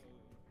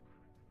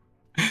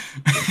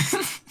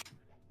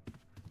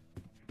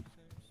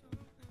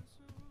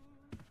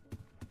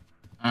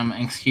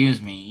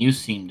 Excuse me, you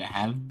seem to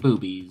have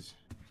boobies.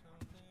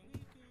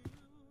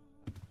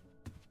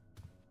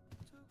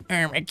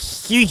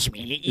 Excuse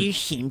me, you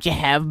seem to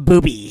have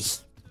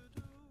boobies.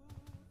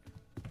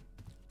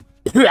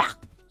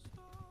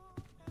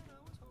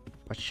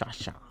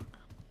 Bashasha.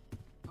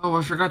 Oh,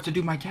 I forgot to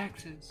do my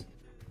taxes.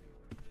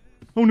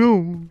 Oh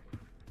no.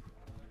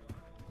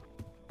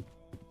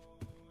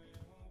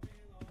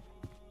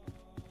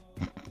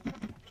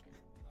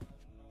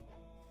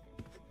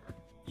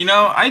 You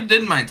know, I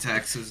did my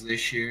taxes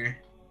this year.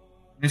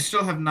 I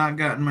still have not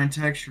gotten my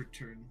tax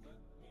return.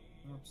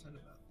 I'm upset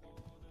about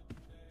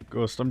that.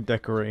 Ghost, I'm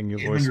decorating your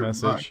voice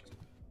message.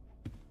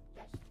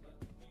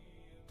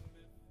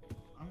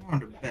 I'm going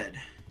to bed.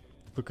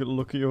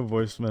 Look at your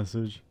voice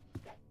message.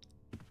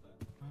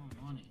 Oh,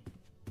 money.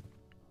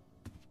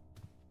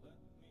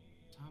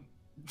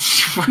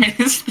 What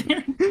is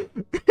there?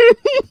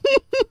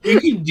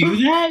 You can do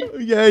that?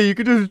 Yeah, you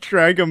can just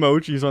drag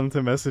emojis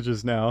onto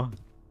messages now.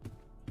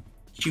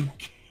 You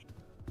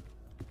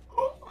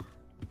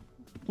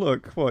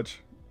Look,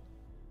 watch.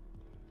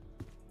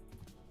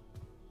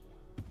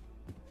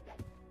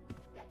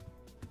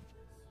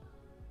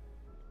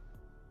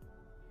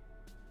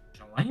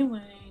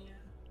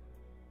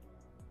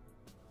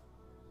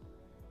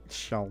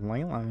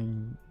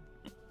 Shallelay.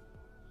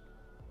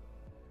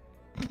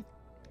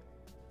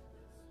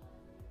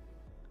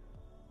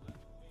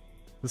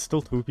 There's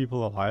still 2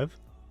 people alive?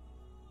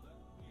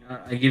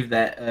 I give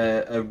that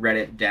a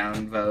Reddit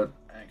down vote,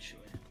 actually.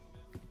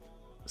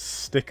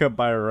 Sticker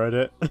by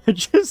Reddit. I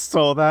just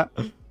saw that.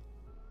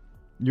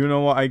 You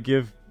know what I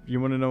give?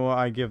 You want to know what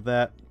I give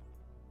that?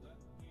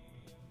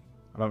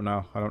 I don't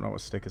know. I don't know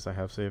what stickers I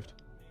have saved.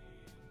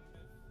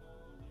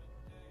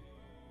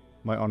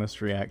 My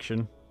honest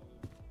reaction.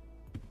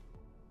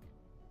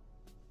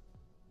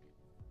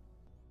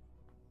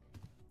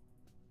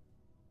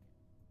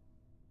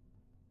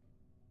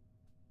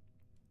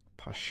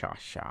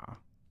 Pashasha.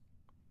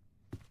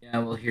 Yeah,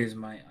 well, here's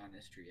my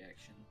honest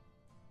reaction.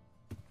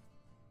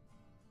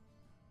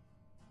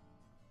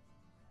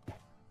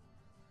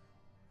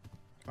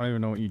 I don't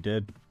even know what you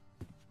did.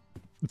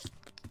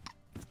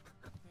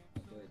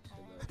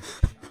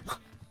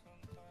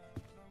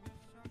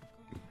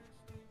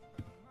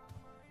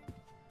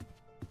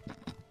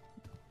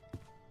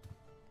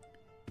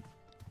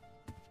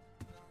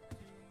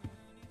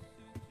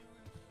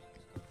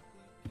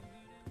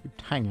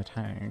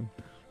 Tang.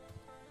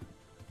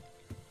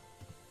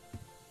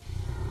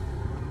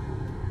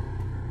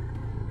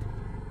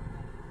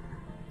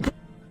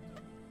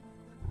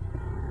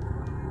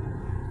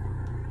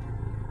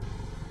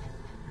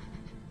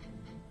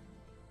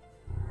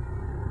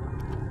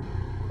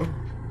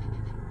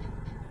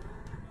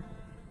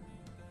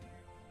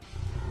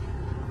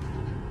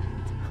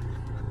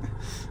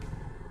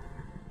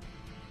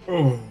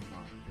 Oh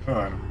my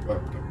god, I'm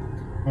about to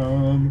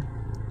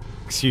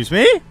Excuse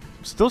me?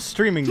 I'm still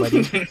streaming,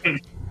 buddy.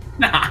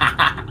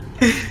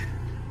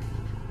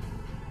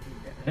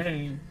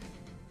 Hey.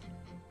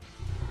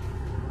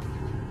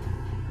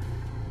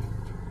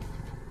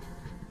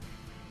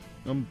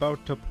 I'm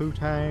about to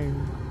pootang.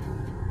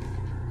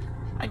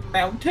 I'm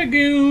about to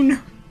goon.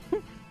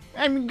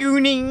 I'm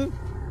gooning.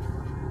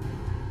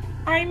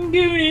 I'm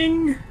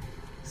gooning.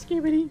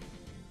 Skibbity.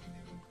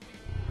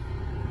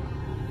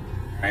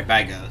 Alright,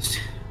 bye, Ghost.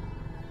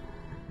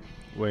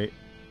 Wait.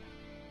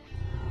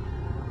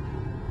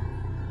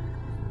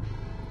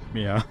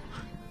 Yeah.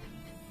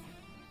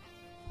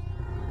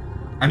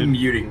 I'm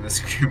muting this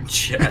group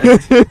chat.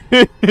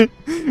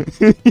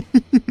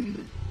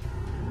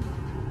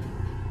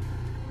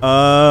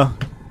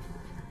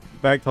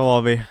 Back to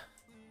lobby.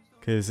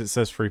 Because it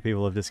says 3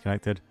 people have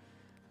disconnected.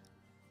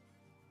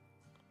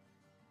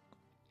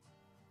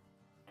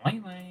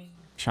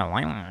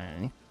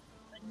 Shalala.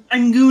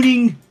 I'm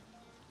gooning.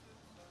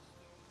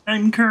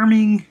 I'm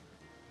kerming.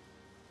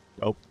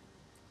 Oh.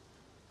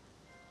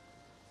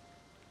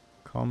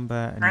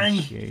 Combat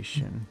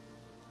initiation.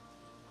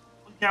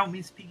 Look out,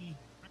 Miss Piggy.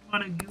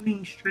 I'm on a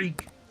gooning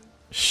streak.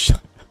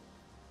 Shut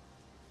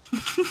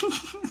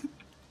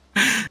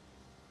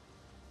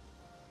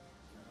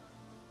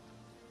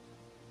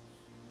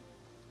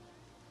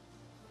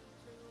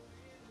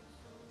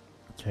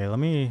Okay, let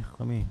me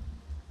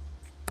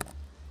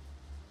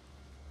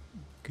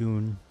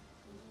goon.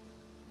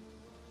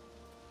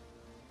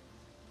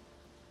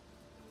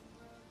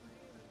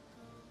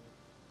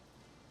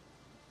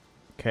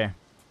 Okay.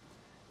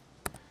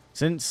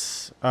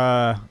 Since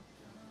I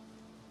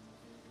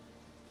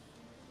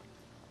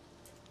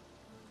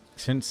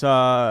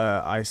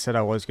said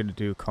I was going to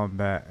do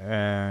combat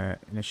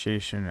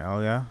initiation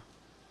earlier,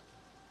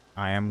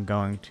 I am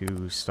going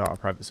to start a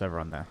private server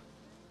on there.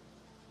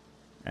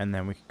 And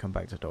then we can come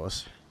back to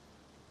doors.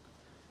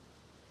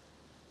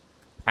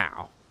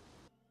 Ow.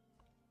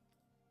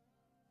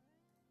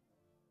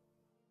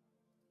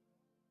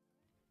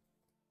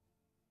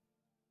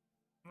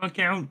 Look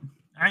out.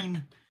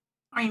 I'm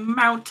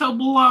about to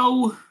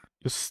blow.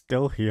 You're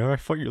still here? I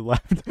thought you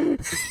left.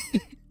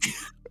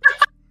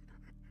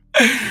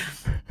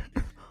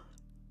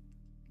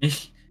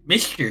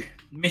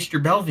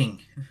 Mr.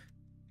 Belving.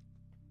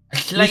 A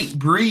slight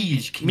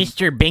breeze can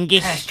Mr.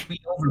 Bingus. cast me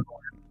overboard.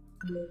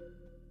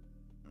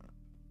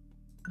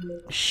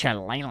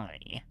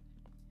 Shillelagh.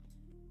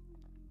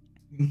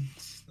 I'm not gonna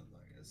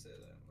say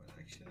that one,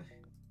 actually.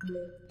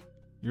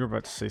 You're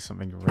about to say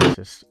something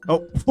racist. Oh,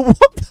 what?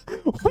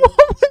 What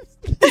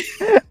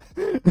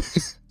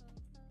was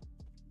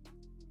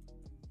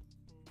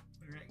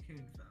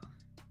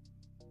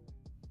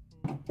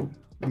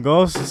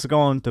Ghost is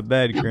going to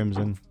bed,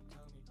 Crimson.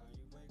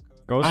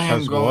 Ghost I am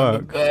has going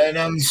work. to bed.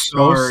 I'm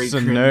sorry, Ghost's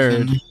a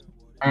Crimson. nerd.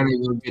 I gotta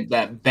go get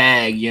that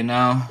bag, you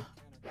know?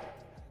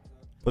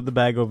 Put the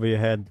bag over your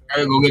head. I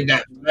gotta go get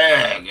that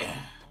bag.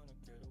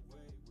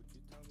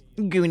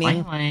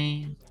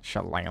 Gooning.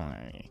 Shillelagh.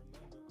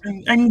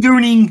 I'm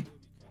gooning.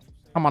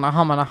 Humana,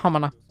 humana,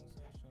 humana.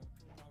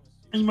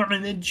 I'm on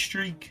an edge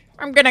streak.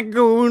 I'm gonna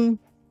goon.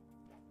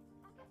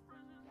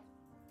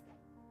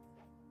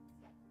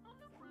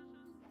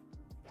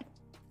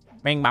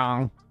 Bing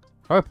bong.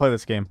 How do I play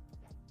this game?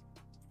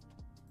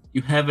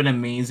 You have an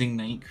amazing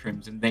night,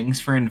 Crimson. Thanks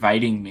for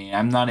inviting me.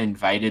 I'm not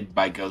invited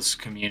by Ghost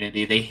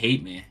community. They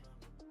hate me.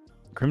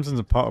 Crimson's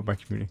a part of my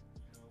community.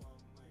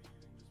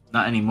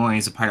 Not anymore.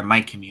 He's a part of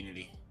my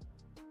community.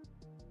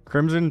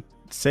 Crimson,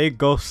 say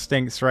Ghost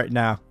stinks right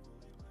now.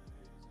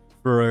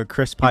 For a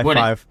crisp high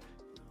wouldn't. five.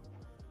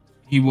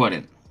 He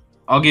wouldn't.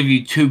 I'll give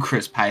you 2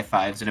 crisp high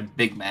fives and a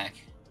Big Mac.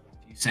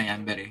 If you say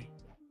I'm better.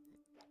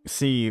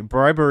 See,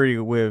 bribery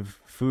with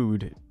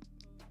food.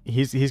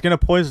 He's gonna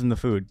poison the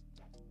food.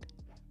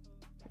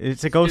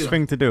 It's a Ghost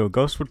thing to do.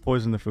 Ghost would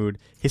poison the food.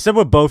 He said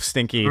we're both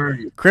stinky.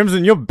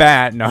 Crimson, you're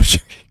bad. No,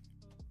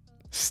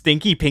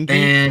 Stinky Pinky?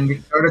 And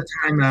go to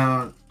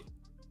timeout.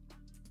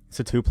 It's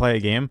a 2-player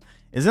game.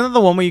 Isn't it the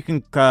one where you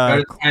can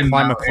climb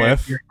a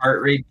cliff? Your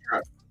heart rate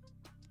drops.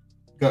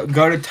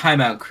 Go to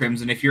timeout,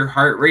 Crimson. If your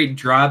heart rate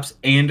drops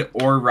and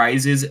or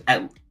rises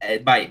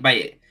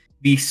by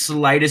the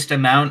slightest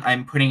amount,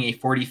 I'm putting a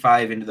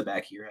 45 into the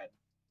back of your head.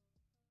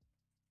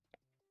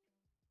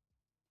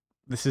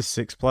 This is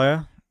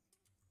 6-player?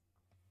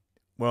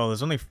 Well,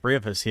 there's only 3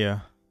 of us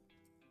here.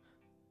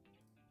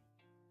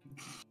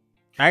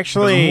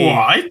 Actually,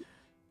 what?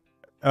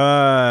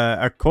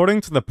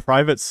 According to the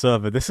private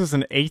server, this is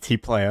an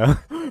 80-player.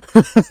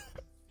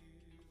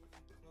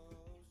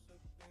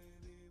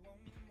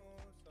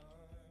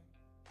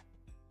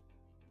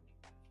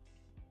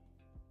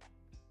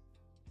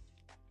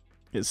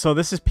 So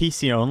this is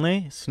PC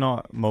only? It's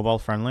not mobile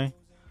friendly?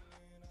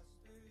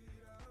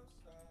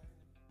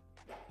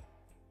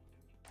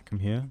 Come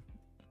here.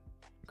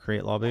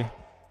 Create lobby.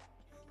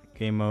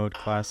 Game mode,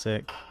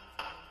 classic.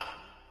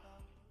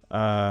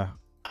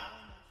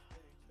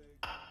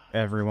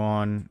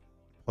 Everyone.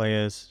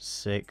 Players,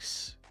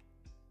 6.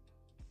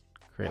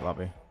 Create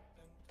lobby.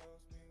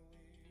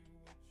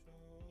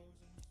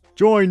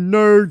 Join,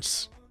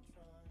 nerds!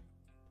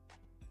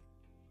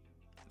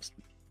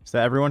 Is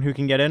that everyone who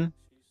can get in?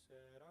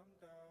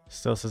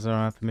 Still says I don't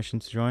have permission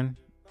to join.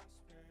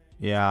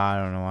 Yeah, I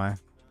don't know why.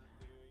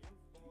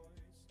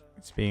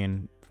 It's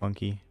being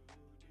funky.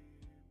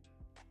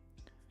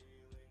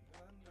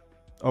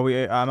 Oh,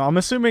 I'm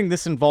assuming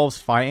this involves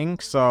fighting,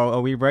 so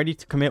are we ready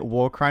to commit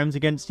war crimes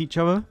against each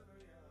other?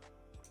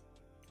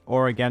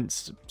 Or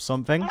against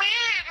something?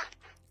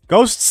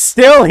 Ghost's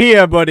still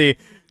here, buddy!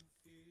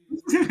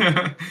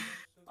 I'm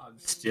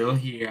still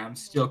here. I'm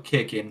still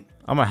kicking.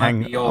 I'm gonna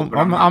hang.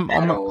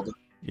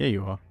 Yeah,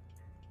 you are.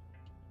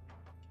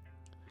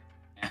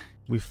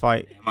 We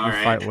fight. We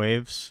fight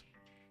waves.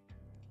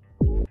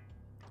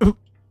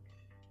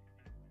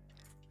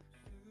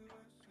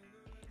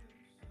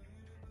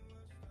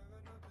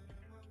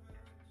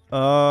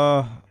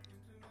 I'm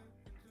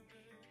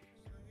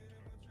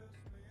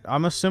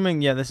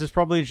assuming, yeah, this is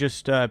probably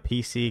just a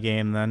PC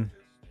game then.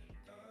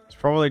 This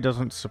probably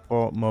doesn't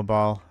support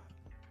mobile.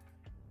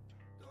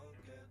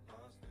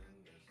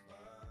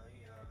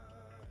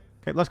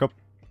 Okay, let's go.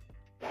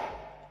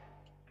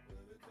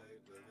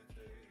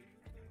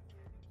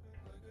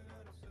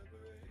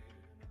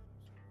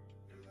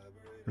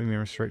 What do you mean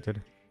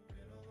restricted?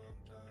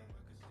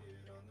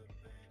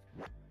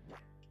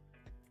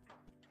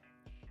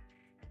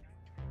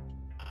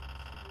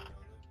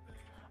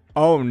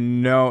 Oh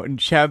no,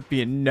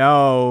 champion,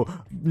 no.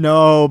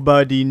 No,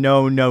 buddy,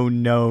 no, no,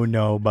 no,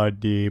 no,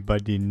 buddy,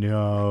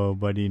 no,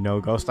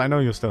 no. Ghost, I know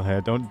you're still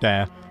here, don't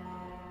dare.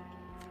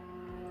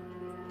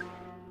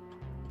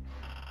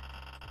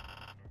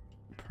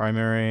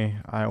 Primary,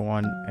 I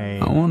want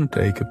to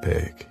take a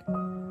pic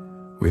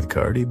with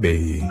Cardi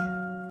B.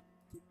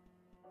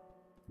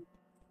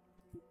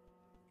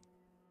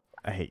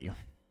 I hate you.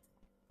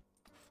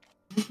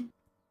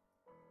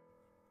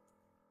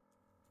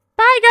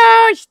 Bye,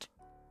 Ghost!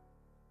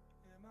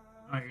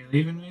 Are you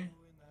leaving me?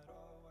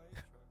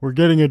 We're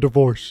getting a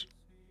divorce.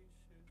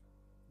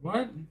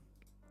 What?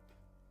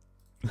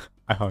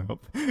 I hung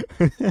up.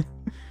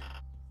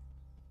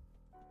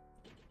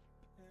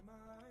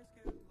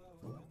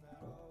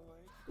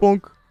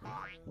 Bonk.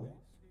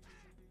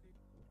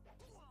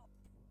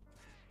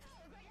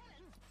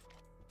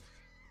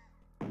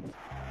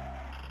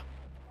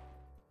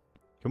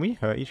 Can we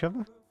hurt each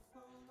other?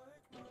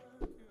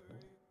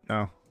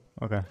 No.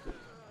 Okay.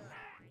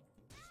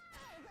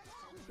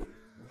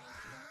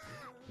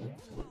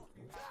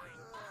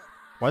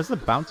 Why is the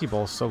bounty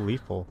ball so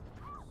lethal?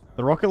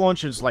 The rocket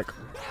launcher is like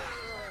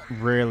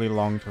really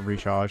long to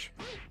recharge.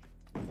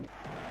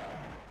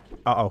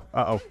 Uh-oh,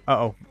 uh-oh,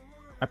 uh-oh.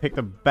 I picked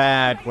a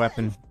bad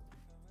weapon.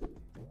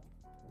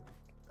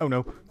 Oh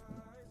no.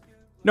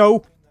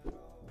 No!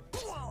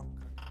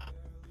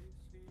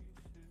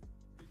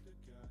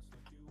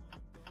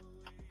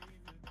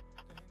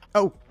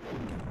 Oh!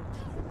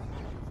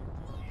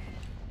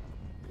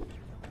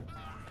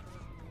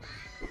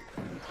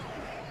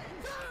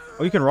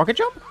 Oh, you can rocket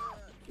jump?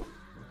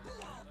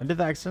 I did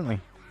that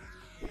accidentally.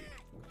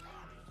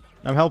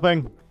 I'm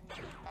helping.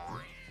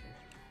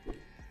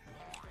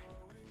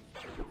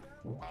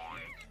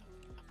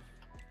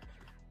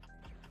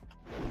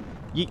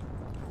 Yeet.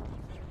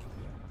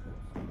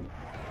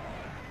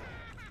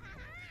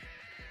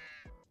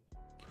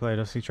 Play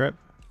Dusty Trip.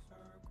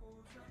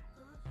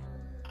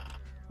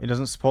 It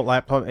doesn't support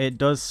laptop. It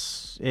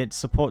does. It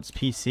supports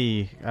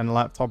PC, and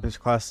laptop is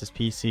classed as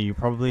PC. You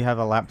probably have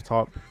a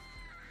laptop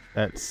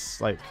that's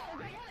like,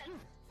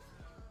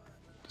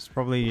 it's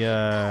probably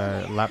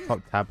a laptop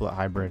tablet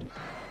hybrid,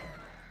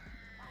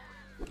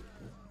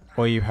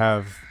 or you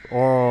have,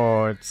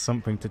 or it's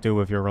something to do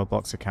with your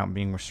Roblox account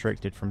being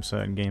restricted from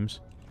certain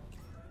games.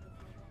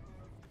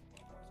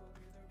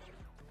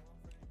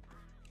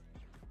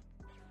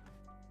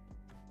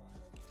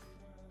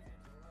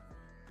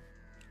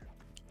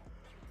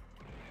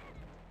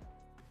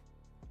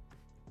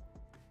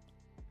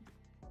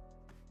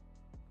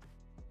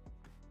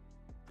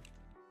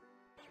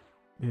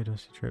 Yeah,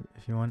 Dusty Trip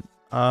if you want.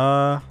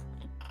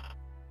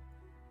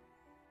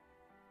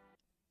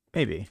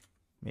 Maybe.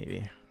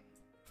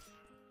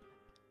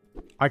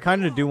 I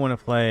kind of do want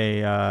to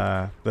play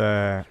I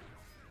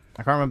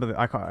can't remember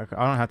I don't know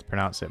how to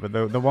pronounce it, but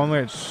the one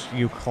which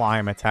you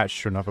climb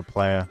attached to another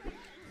player.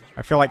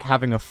 I feel like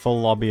having a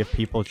full lobby of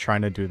people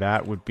trying to do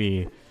that would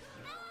be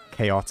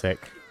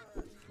chaotic.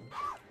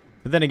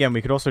 But then again,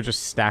 we could also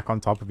just stack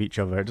on top of each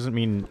other. It doesn't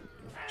mean,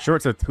 sure,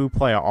 it's a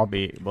 2-player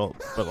obby, but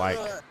like,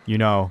 you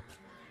know,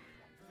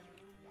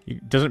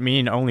 it doesn't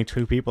mean only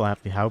 2 people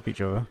have to help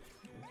each other.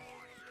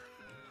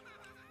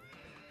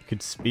 You could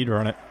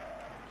speedrun it.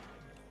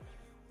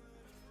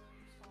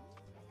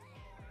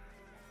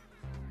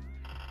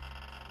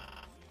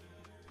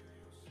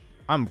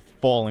 I'm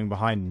falling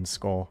behind in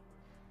score.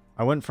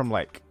 I went from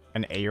like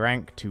an A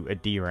rank to a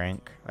D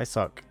rank. I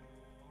suck.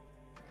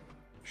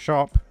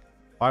 Shop.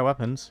 Buy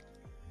weapons.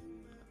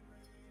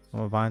 What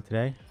am I buying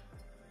today?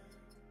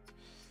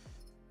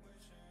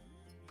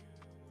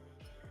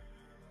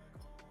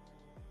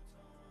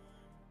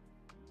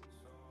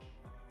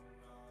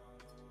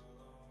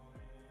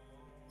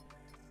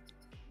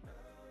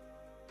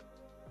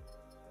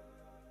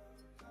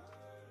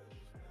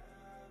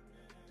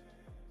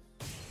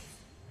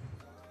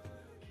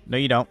 No,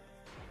 you don't.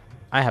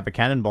 I have a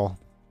cannonball.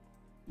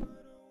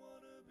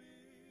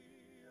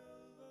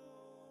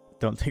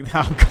 Don't take that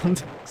out of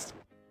context.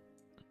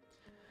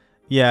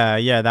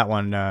 Yeah, that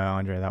one,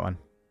 Andre, that one.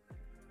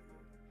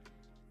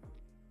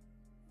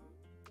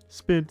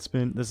 Spin.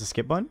 There's a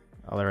skip button?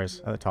 Oh, there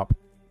is, at the top.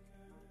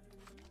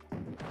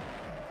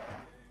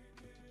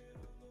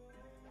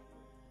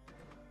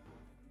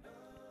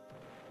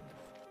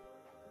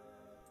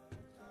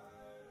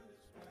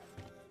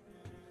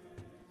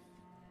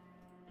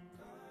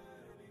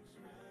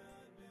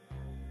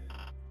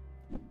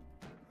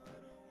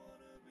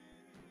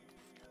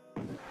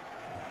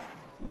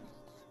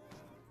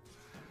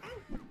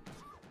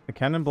 The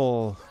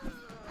cannonball,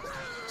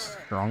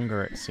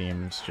 stronger it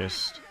seems,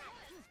 just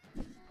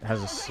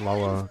has a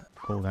slower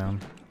cooldown.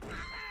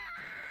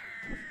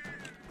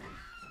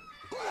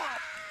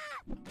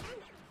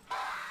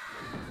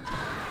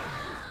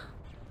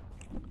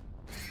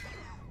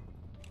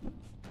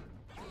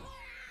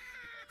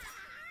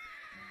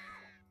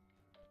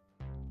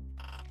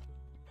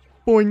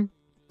 Boing!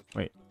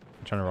 Wait,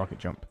 I'm trying to rocket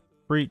jump.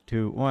 3,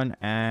 2, 1,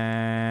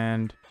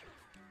 and...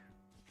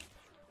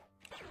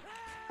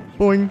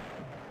 boing!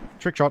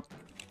 Trick shot.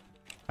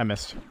 I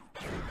missed.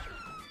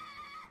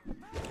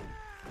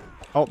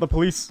 Oh, the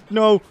police.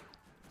 No!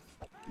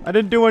 I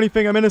didn't do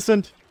anything. I'm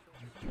innocent.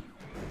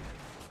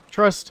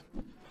 Trust.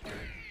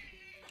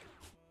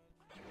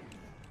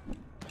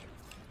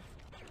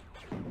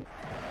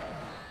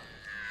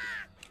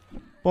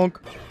 Bonk.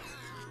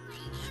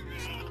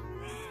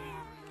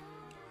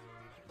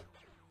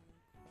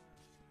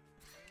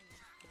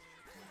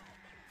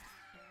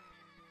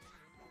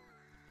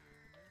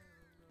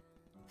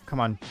 Come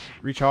on.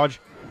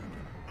 Recharge.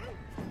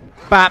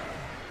 Bap!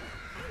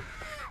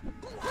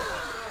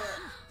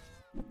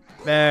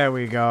 There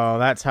we go.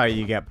 That's how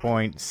you get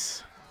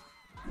points.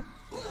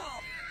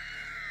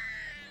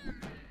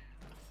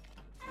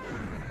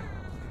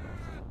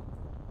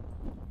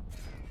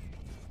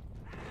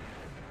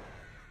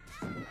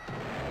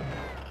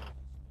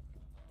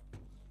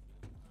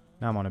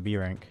 Now I'm on a B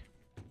rank.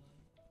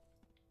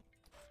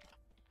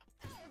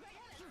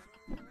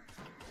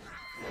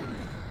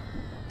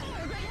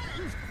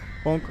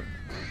 Bonk.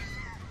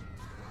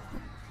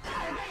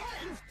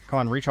 Come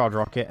on, recharge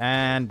rocket,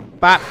 and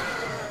BAP!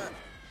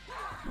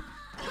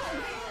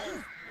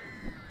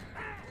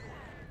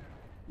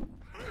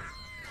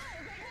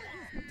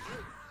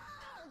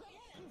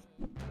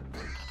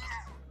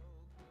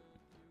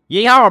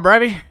 Yeehaw,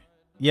 baby!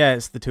 Yeah,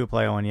 it's the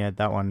 2-player one. Yeah,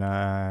 that one,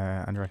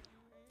 Android.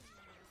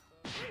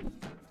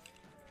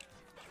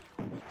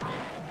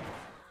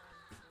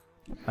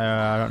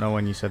 I don't know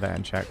when you said that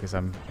in chat because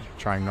I'm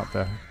trying not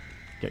to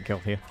get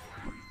killed here.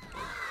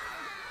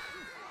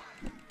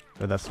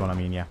 But that's what I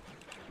mean, yeah.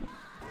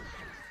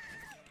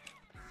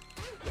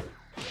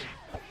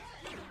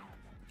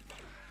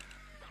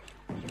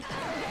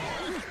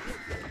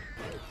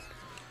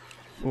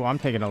 Ooh, I'm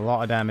taking a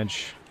lot of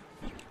damage.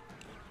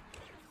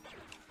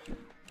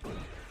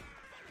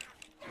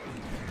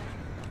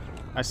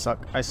 I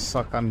suck. I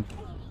suck. I'm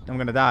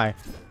gonna die.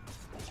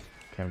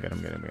 Okay, I'm good.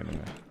 I'm good. I'm good. I'm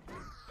good.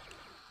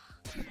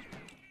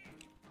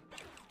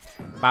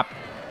 Bop.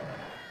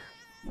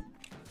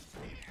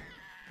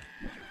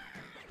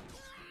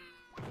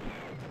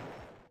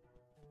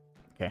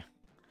 Okay.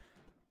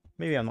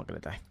 Maybe I'm not gonna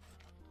die.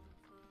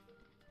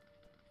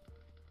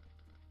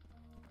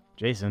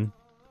 Jason?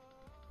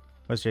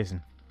 Where's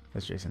Jason?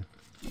 Where's Jason?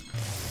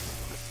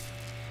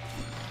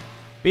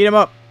 Beat him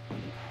up!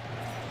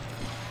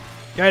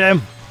 Get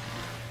him!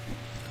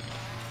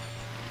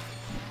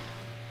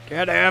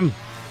 Get him!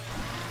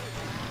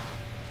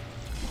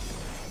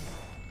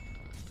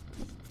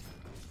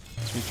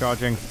 It's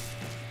recharging.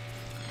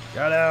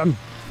 Get him!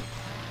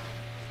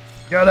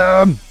 Get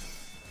him!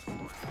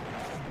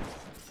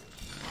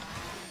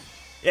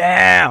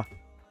 Yeah!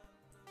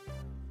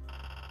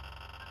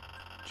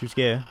 Choose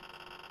gear.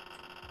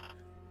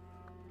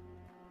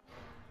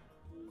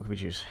 What do we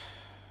choose?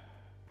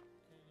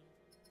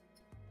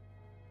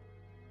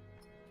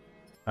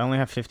 I only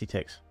have 50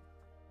 ticks.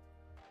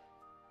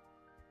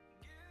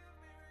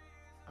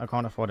 I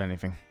can't afford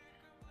anything.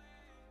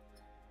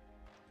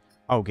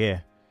 Oh,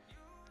 gear.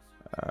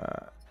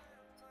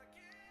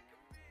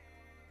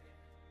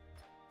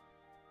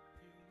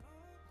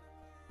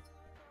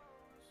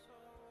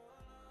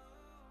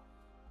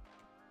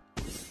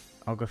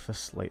 I'll go for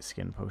slate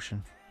skin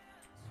potion.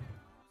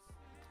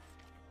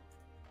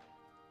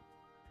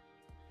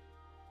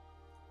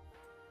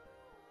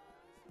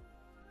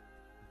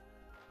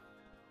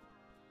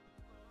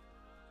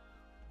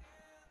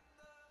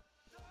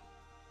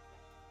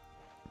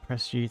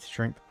 Press G to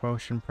drink the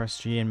potion. Press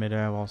G in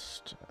midair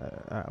whilst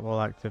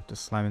while active to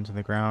slam into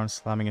the ground.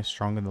 Slamming is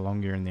stronger the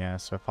longer you're in the air.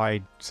 So if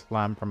I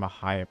slam from a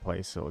higher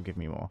place, it'll give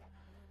me more.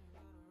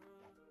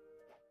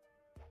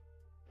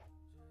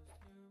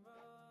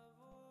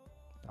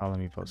 Oh, let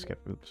me vote skip.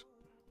 Oops.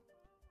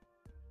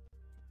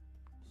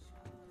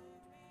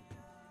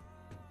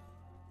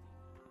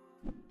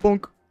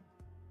 Bonk.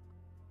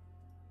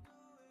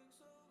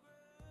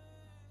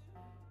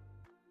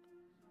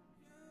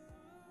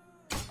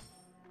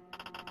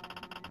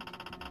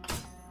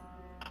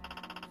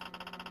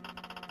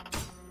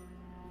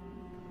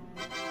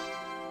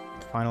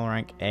 Final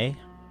rank A.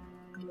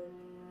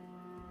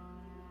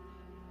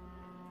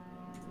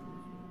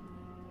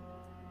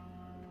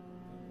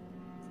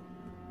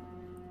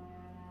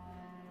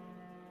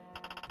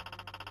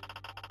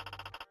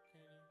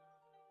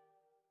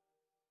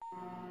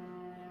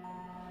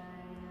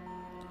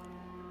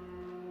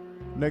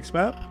 Next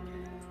map.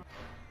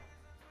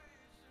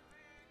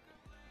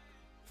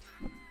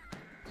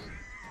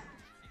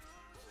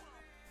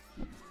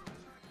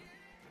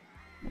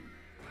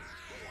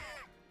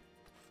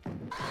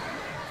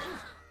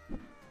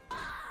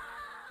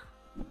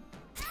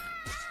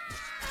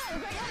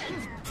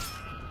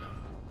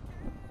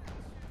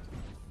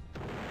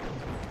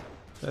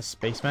 Is that a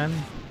spaceman?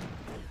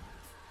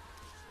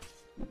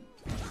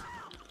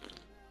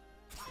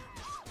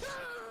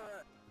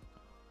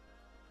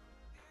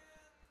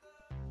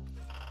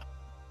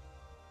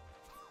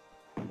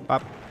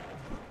 Pop.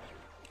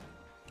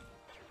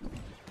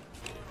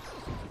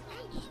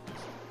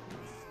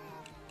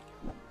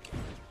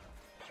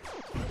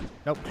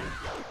 Nope.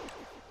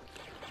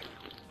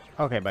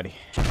 Okay, buddy.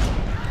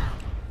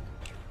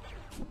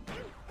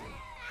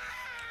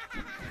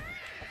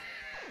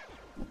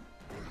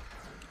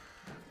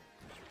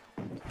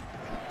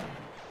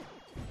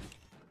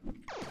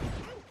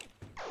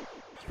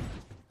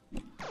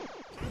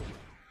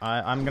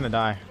 I'm gonna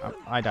die.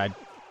 I died.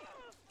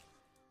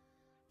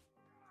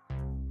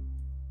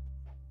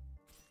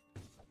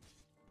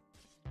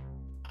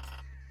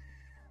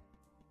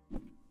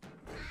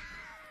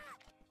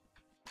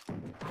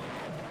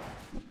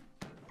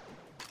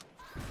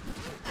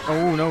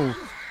 Oh no.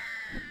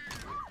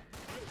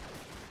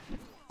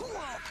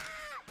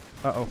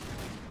 Uh-oh.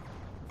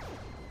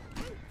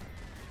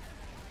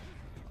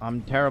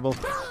 I'm terrible.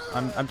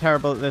 I'm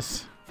terrible at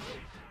this.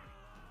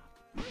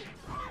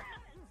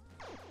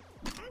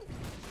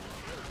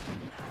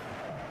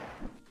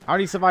 How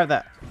do you survive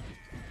that?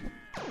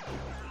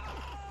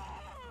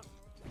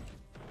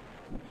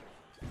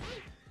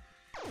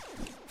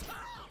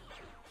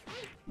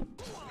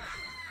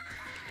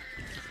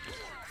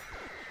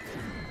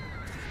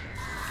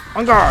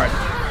 On guard!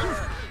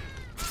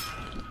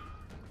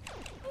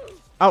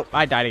 Oh,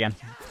 I died again.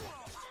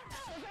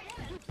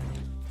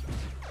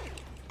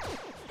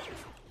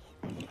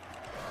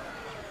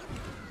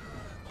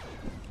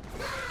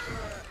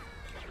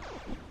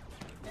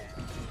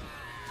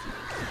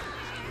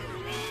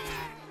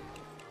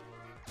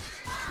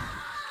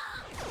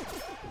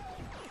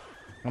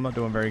 I'm not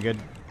doing very good.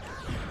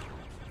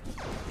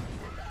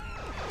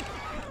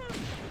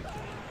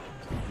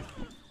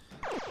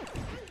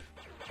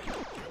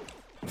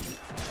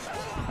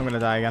 I'm gonna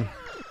die again.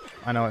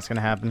 I know it's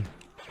gonna happen.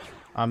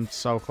 I'm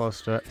so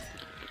close to it.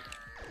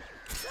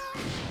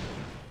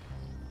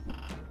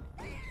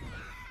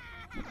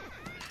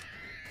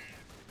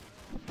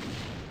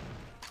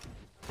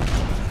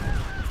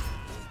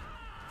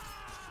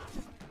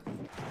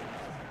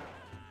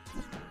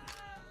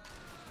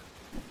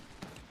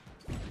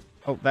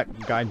 Oh, that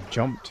guy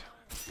jumped.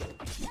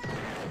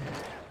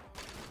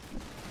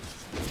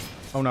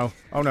 Oh no,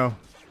 oh no.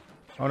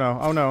 Oh no,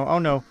 oh no, oh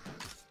no.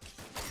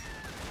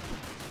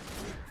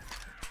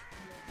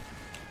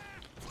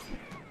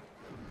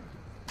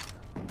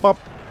 Pop.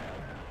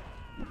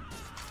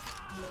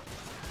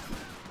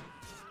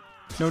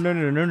 No, no,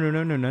 no, no, no,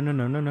 no, no, no, no,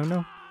 no, no, no,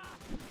 no.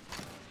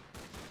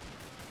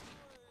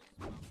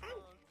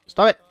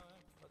 Stop it.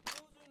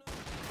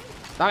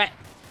 Stop it.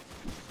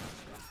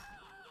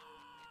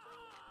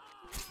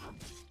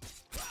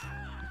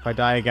 If I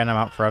die again, I'm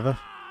out forever.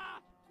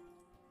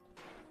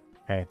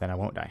 Okay, then I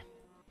won't die.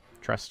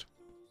 Trust.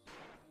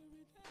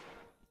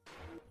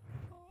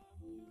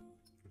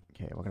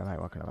 Okay, what can I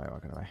buy? What can I buy?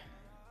 What can I buy?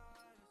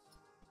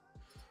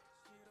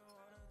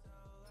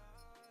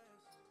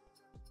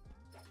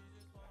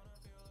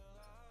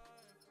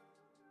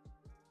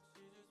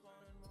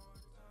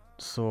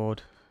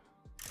 Sword.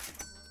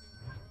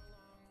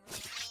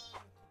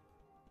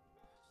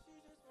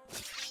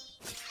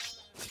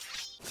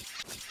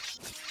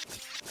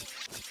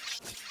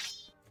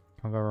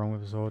 Can't go wrong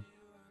with a sword.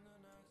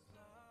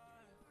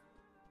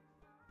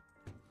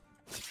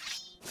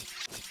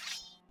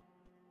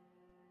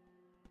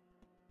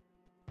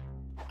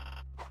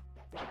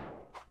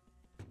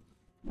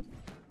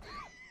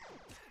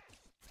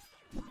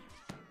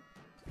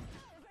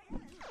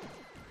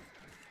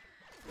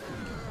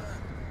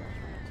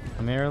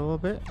 Come here a little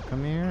bit.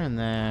 Come here and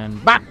then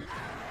BAP!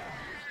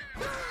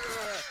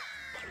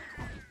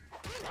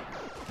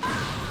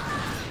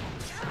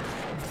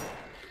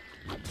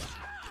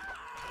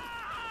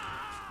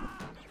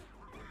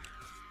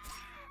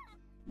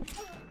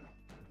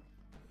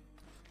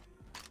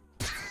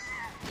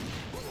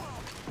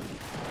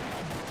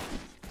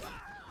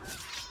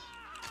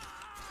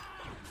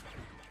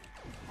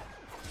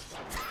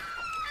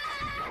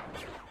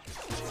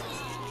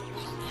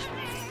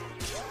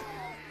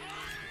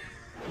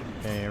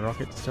 Okay,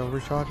 rocket's still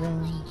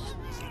recharging.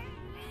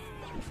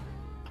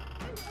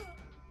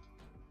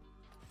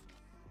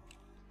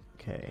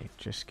 Okay,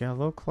 just get a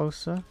little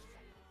closer.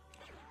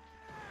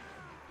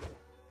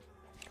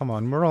 Come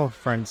on, we're all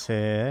friends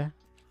here.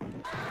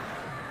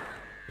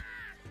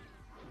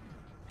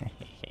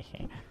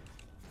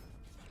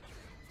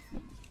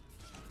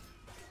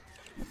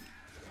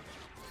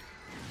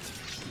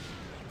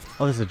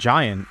 Oh, there's a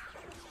giant.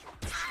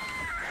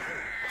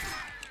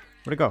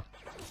 Where'd it go?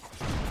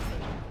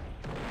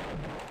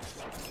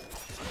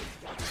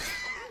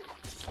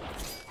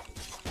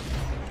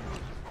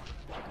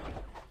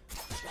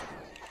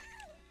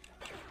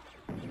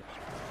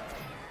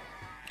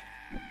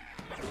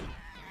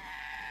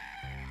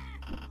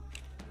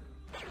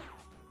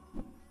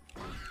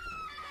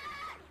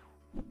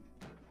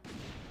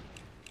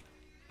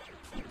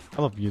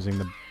 I love using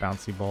the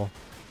bouncy ball.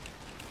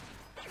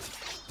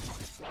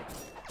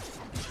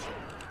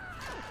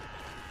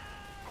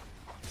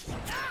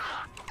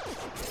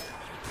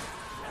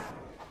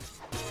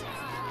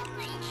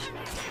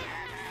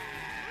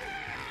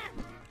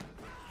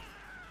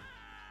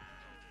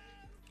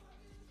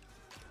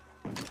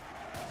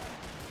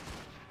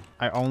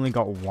 I only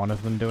got one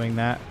of them doing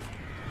that.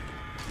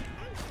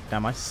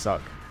 Damn, I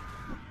suck.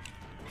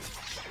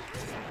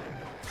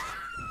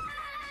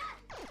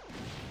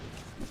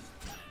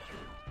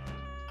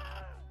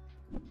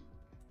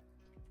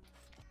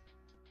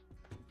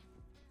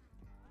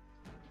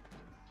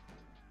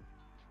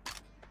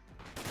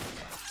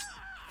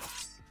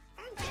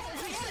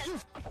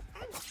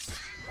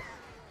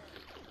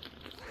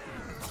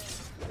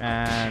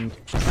 And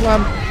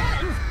slump.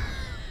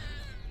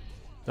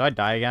 Did I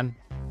die again?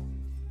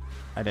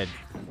 I did.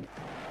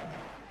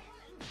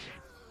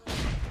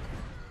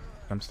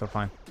 I'm still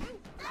fine.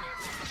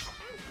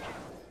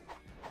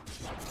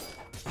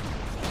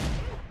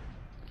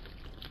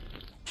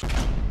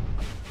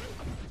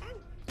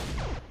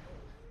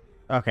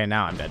 Okay,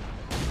 now I'm dead.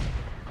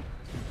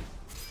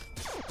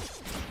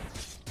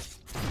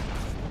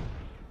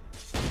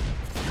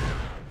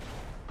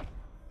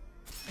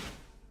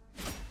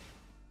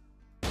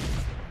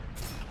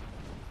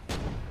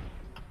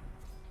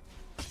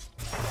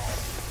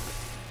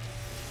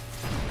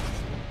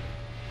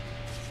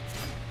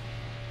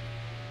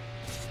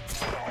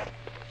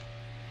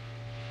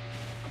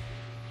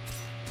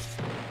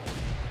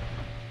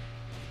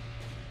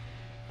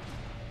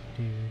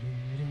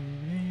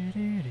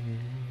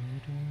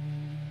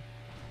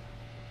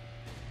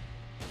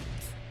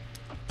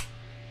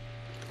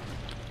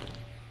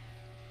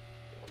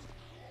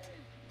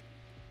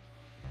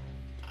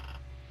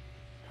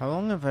 How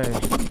long have I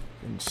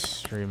been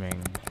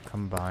streaming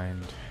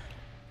combined?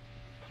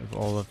 of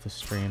all of the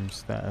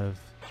streams that have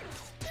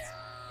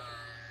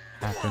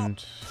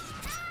happened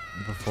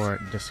before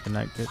it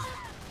disconnected.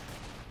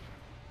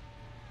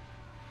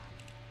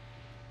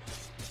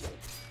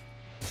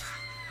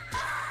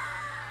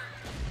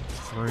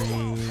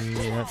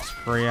 That's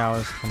 3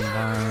 hours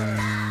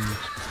combined,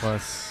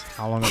 plus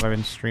how long have I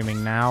been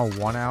streaming now?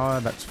 1 hour?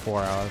 That's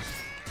 4 hours.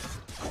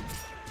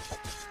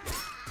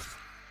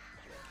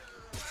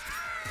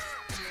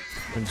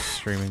 Been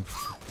streaming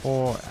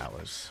for 4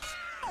 hours.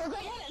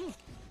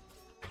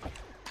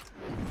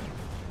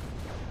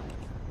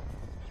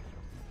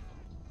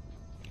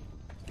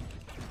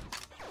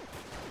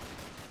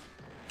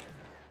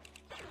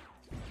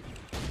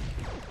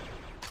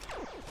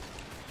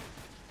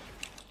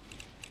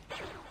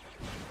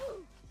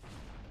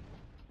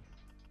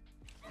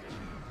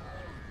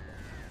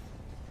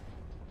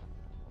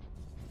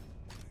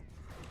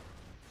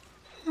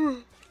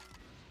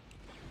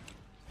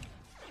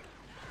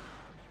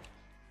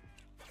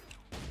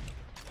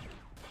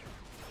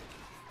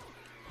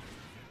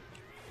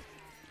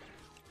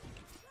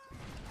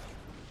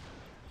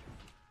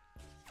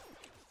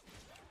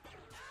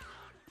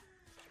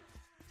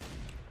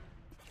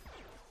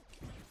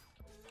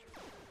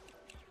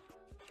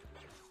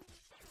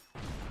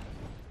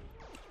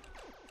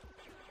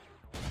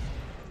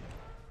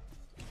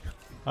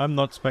 I'm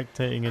not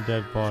spectating a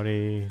dead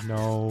body.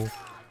 No.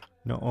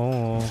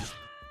 No.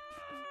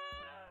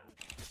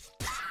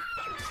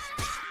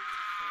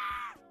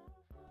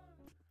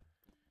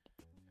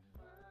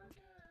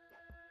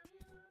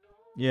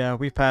 Yeah,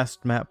 we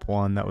passed map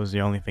 1. That was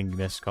the only thing you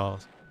missed,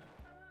 calls.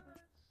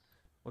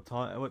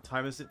 What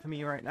time is it for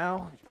me right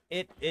now?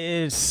 It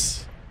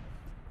is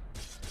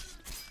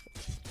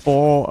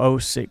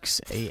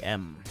 4:06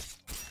 a.m.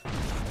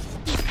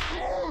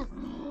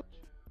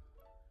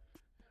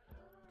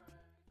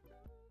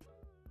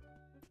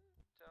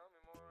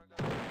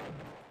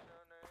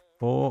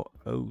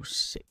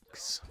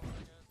 4:06.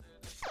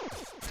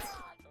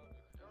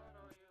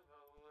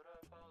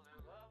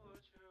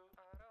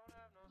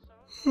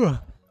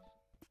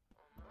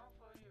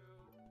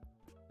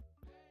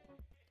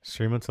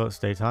 Stream until it's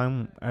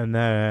daytime, and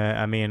then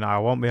I mean I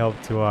won't be able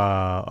to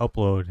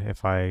upload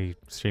if I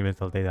stream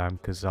until daytime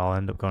because I'll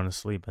end up going to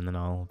sleep and then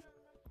I'll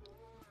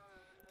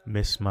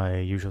miss my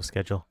usual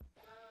schedule.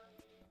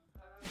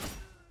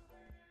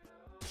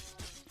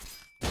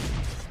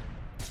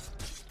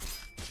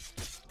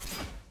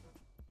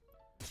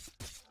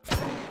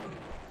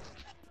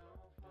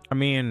 I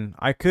mean,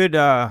 I could,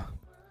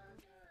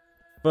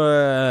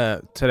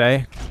 for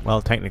today, well,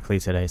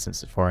 technically today,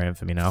 since it's 4 AM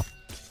for me now,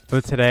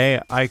 for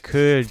today, I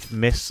could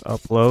miss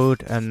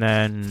upload and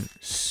then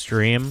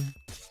stream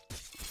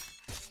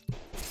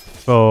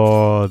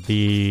for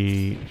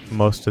the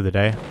most of the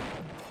day.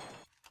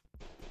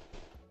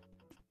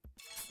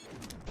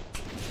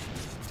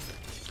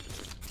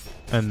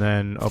 And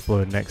then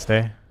upload next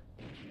day.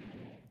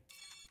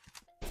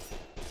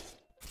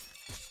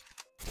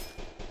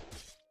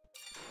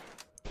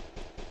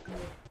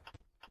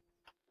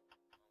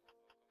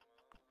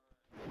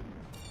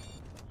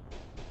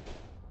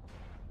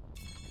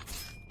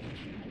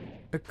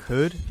 I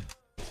could.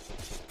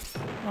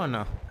 Oh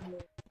no.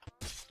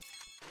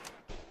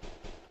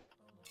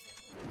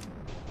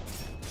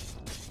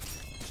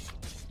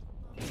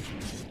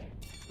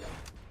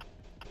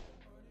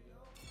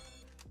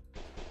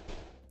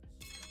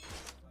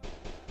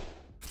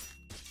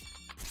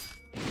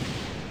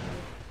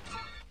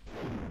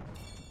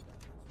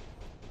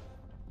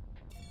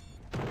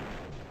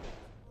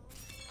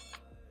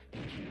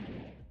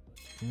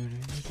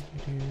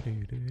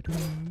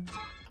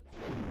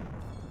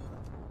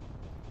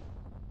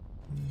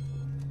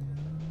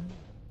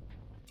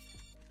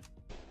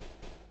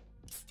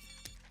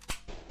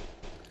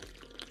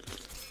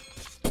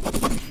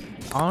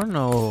 I don't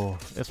know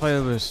if I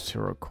was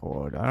to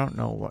record. I don't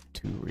know what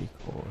to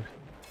record.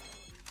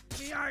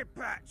 The eye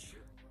patch.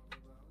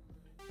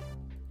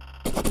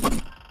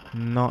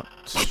 Not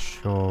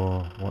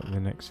sure what the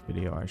next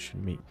video I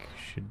should make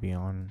should be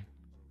on.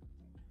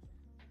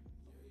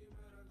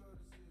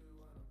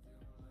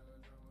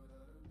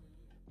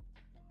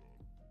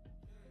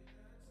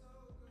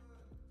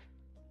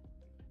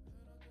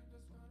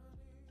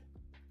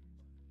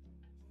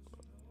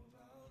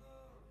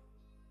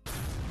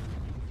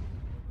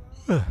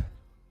 Let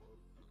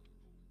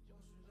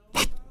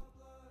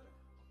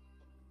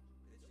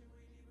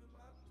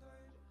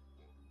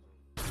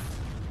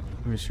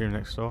me stream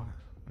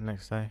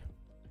next day.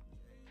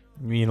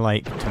 You mean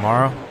like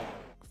tomorrow?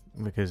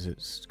 Because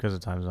of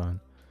time zone.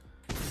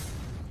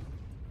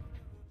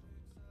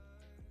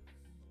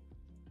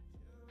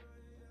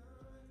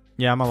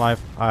 Yeah, I'm alive.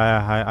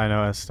 I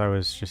noticed. I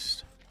was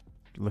just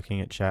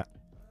looking at chat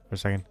for a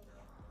second.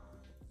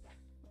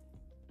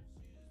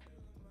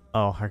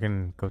 Oh, I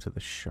can go to the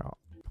shop.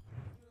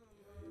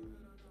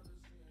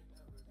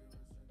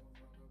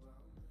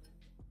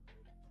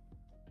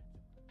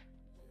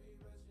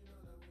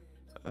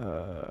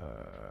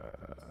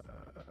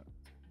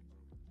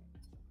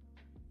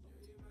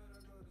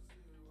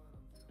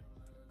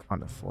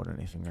 Can't afford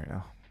anything right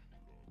now.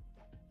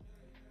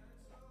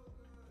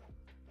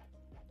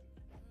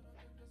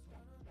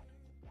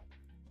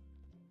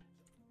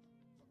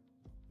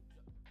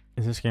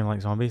 Is this game like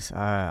zombies?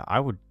 I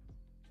would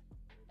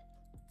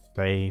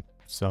say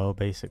so,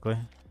 basically.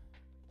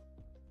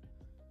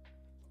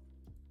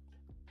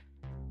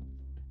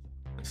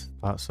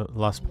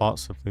 Last part,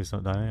 so please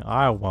don't die.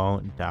 I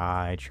won't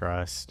die,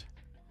 trust.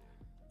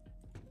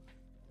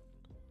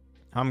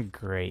 I'm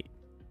great.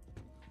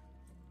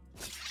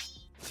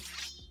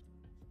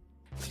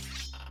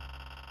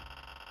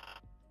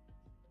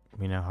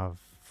 We now have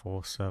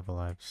 4 server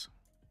lives.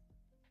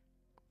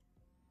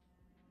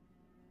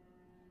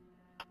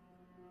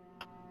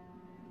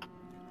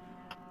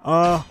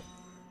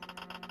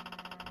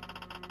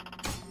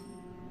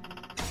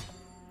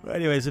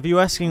 Anyways, if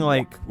you're asking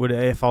like,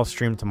 if I'll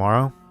stream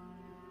tomorrow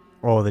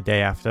or the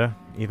day after,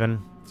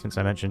 even since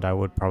I mentioned I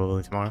would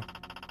probably tomorrow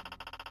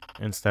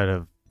instead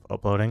of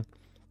uploading,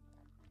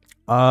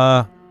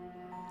 I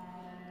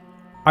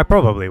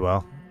probably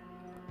will.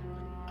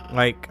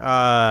 Like,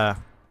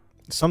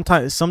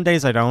 sometimes, some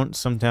days I don't,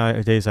 some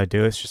days I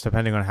do. It's just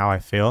depending on how I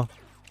feel.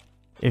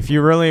 If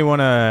you really want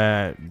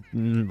to,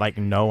 like,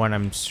 know when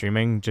I'm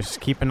streaming, just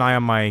keep an eye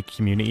on my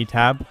community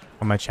tab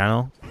on my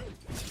channel.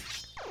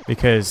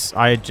 Because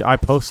I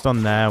post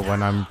on there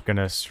when I'm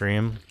gonna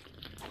stream.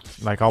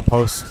 Like, I'll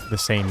post the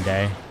same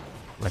day,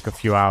 like a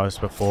few hours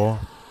before.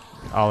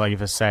 I'll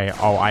either say,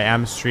 oh, I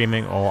am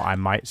streaming, or I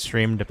might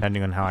stream,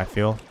 depending on how I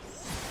feel.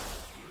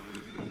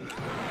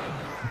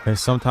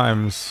 Because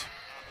sometimes...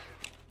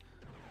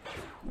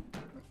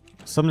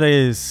 some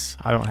days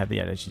I don't have the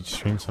energy to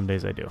stream, some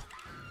days I do.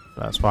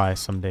 That's why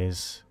some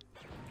days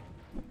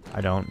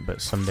I don't,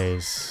 but some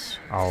days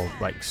I'll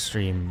like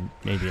stream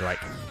maybe like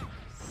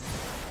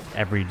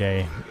every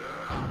day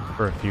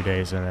for a few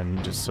days and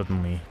then just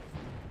suddenly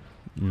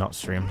not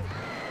stream.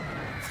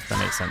 If that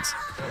makes sense.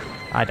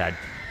 I died.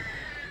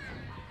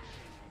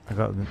 I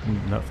got the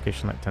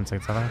notification like 10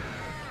 seconds after.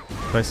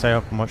 Do I stay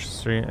up and watch the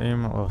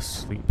stream or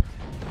sleep?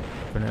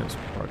 Minutes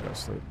before I go to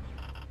sleep.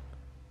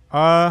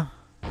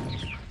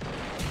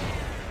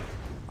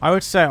 I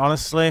would say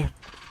honestly,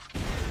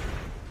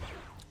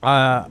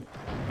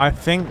 I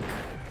think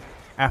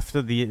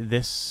after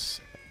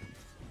this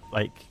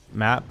like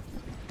map,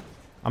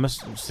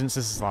 since this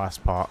is the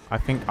last part, I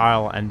think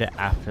I'll end it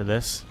after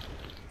this,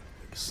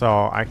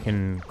 so I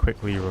can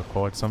quickly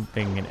record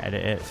something and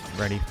edit it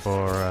ready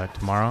for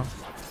tomorrow,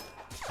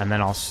 and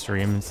then I'll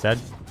stream instead.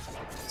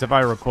 Because if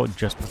I record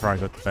just before I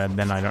go to bed,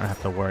 then I don't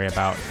have to worry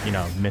about, you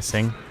know,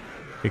 missing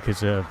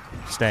because of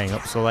staying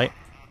up so late.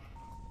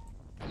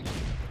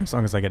 As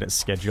long as I get it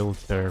scheduled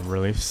to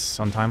release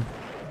on time.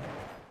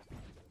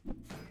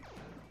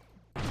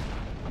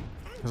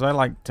 Because I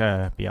like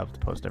to be able to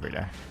post every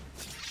day.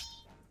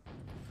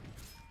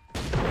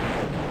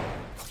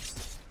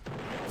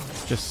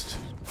 Just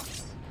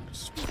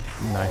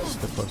nice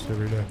to post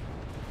every day.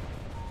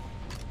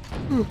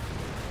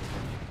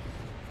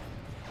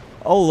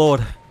 Oh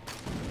Lord.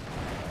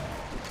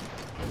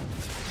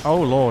 Oh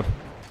Lord.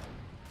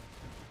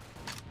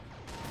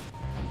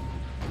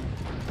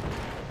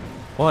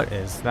 What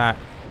is that?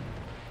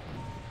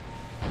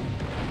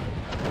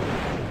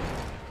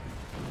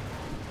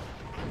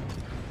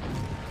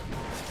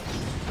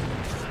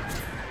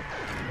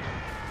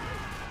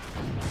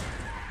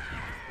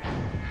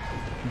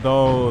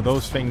 Though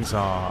those things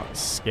are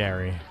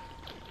scary.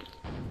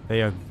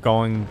 They are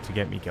going to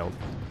get me killed.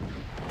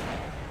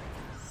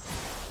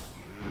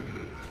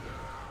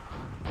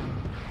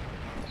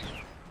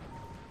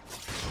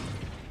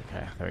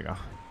 Okay, there we go.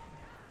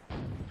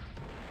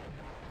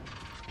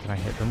 Can I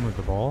hit them with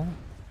the ball?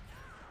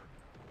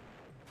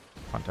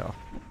 Can't tell.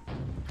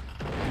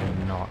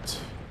 Cannot.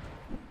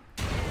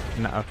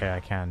 No, okay, I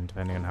can,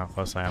 depending on how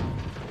close I am.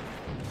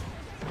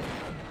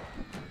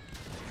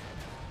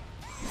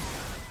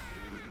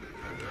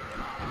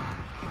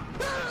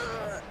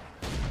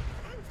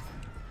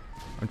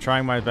 I'm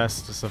trying my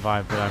best to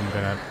survive, but I'm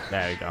gonna...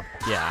 There we go.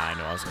 Yeah, I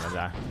knew I was gonna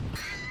die.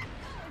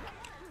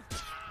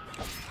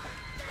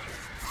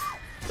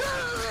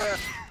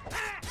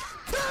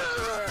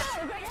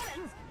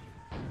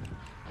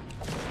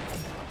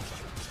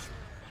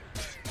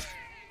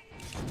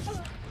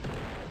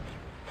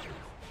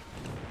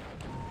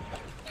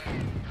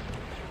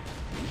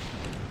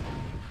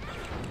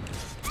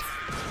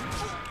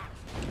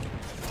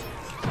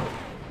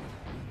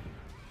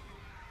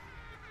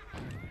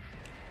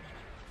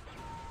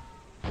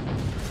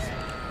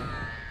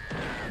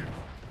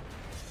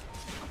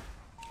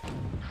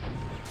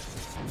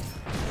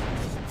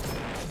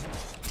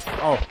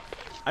 Oh,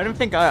 I don't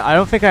think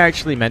I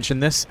actually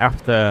mentioned this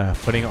after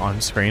putting it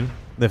on screen.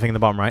 The thing in the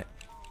bottom right.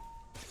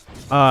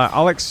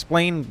 I'll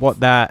explain what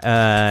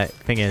that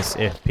thing is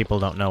if people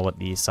don't know what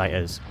the site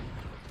is.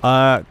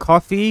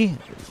 Coffee,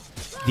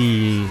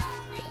 the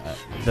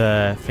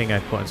thing I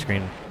put on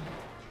screen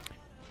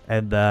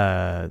at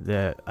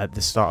at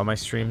the start of my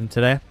stream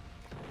today.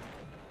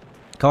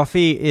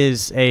 Coffee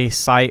is a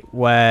site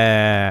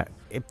where,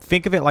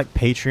 think of it like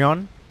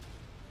Patreon.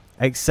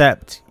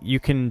 Except you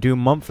can do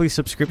monthly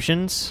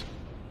subscriptions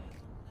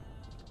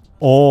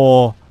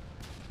or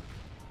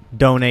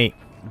donate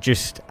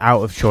just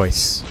out of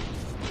choice.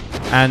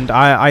 And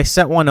I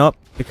set one up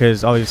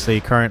because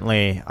obviously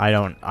currently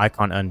I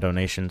can't earn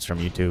donations from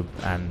YouTube,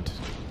 and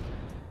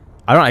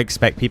I don't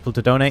expect people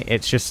to donate.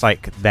 It's just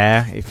like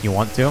there if you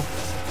want to.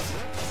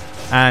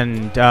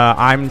 And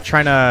I'm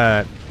trying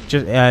to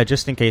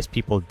just in case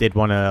people did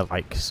want to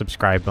like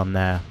subscribe on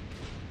there,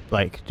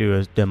 like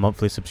do a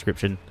monthly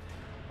subscription.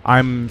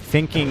 I'm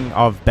thinking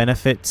of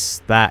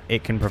benefits that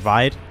it can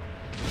provide.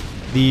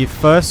 The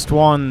first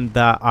one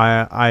that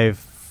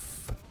I've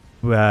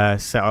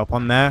set up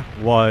on there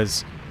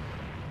was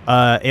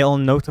it'll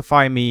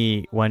notify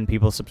me when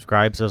people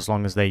subscribe, as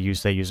long as they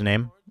use their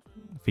username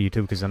for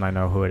YouTube, because then I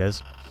know who it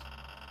is.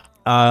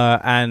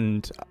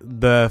 And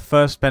the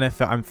first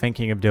benefit I'm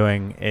thinking of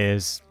doing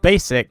is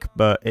basic,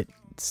 but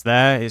it's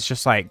there. It's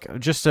just like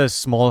a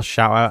small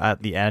shout out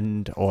at the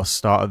end or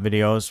start of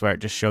videos where it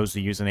just shows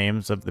the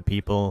usernames of the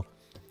people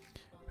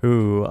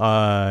who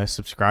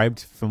subscribed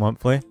for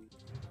monthly.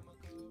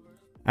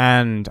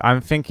 And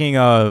I'm thinking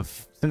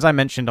of, since I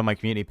mentioned on my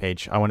community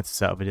page I wanted to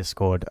set up a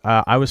Discord,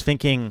 I was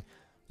thinking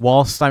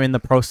whilst I'm in the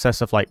process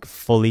of like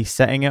fully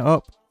setting it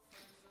up,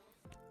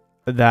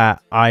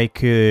 that I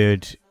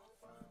could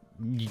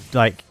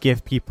like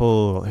give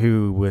people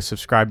who were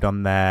subscribed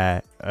on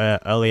there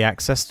early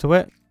access to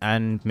it,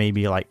 and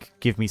maybe like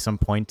give me some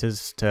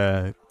pointers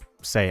to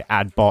say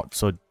add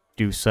bots or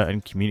do certain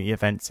community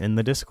events in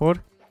the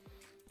Discord,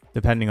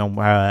 depending on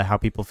how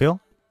people feel.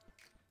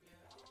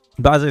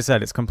 But as I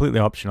said, it's completely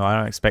optional. I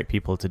don't expect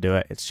people to do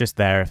it. It's just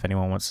there if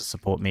anyone wants to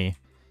support me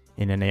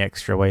in any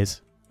extra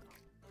ways.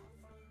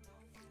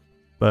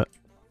 But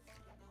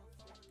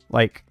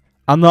like,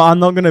 I'm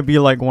not gonna be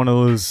like one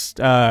of those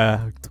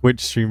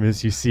Twitch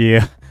streamers you see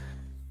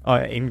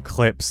in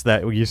clips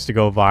that used to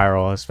go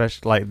viral,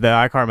 especially like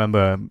I can't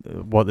remember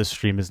what the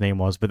streamer's name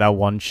was, but that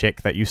one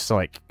chick that used to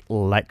like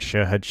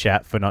lecture her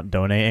chat for not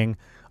donating.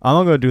 I'm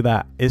not gonna do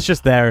that. It's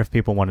just there if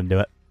people want to do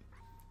it.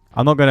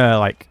 I'm not gonna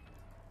like,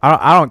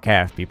 I don't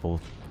care if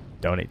people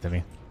donate to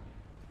me.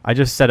 I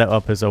just set it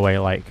up as a way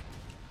like,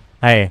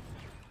 hey,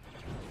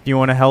 if you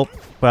want to help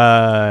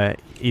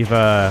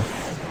either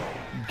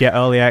get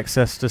early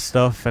access to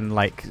stuff and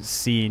like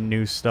see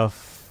new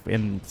stuff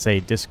in, say,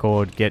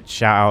 Discord, get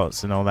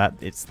shoutouts and all that,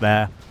 it's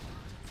there.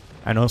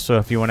 And also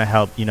if you want to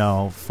help, you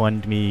know,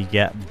 fund me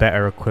get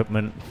better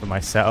equipment for my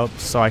setup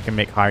so I can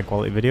make high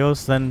quality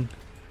videos, then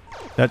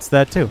that's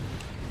there too.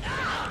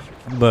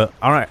 But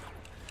alright,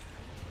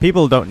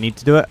 people don't need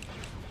to do it.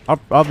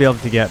 I'll be able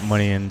to get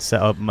money and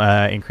set up,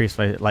 increase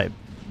my, like,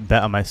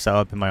 better my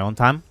setup in my own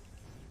time.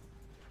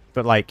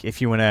 But like, if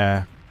you want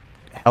to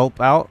help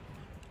out,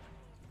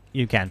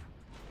 you can,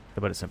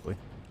 to put it simply.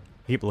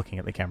 I keep looking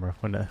at the camera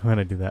when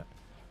I do that.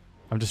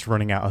 I'm just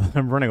running out.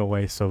 I'm running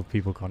away so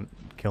people can't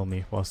kill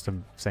me whilst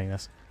I'm saying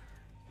this.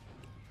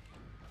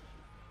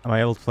 Am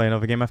I able to play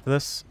another game after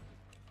this?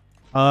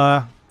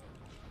 I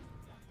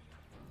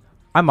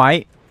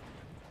might,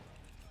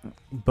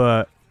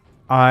 but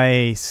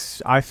I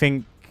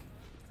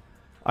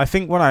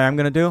think what I am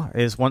gonna do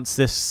is once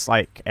this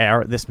like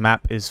this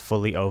map is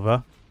fully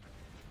over,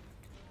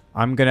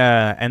 I'm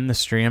gonna end the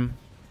stream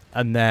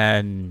and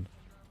then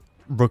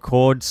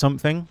record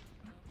something.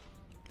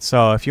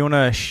 So if you want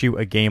to shoot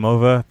a game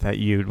over that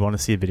you'd want to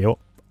see a video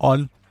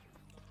on,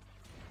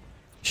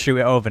 shoot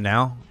it over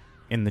now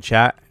in the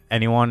chat.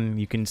 Anyone,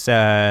 you can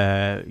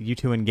say, you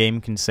two in game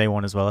can say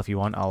one as well if you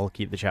want. I'll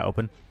keep the chat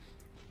open.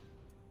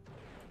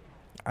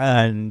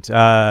 And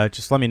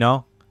just let me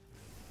know,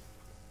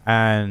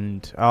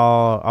 and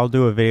I'll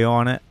do a video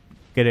on it,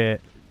 get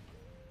it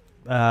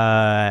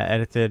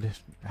edited,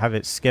 have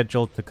it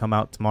scheduled to come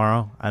out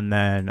tomorrow, and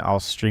then I'll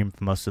stream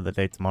for most of the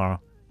day tomorrow.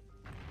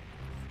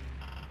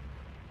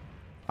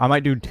 I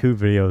might do 2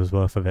 videos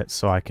worth of it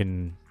so I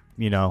can,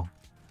 you know,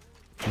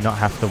 not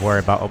have to worry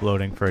about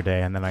uploading for a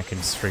day, and then I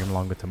can stream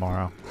longer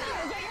tomorrow.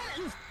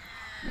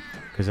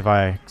 Because if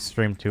I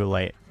stream too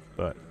late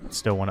but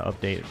still want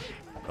to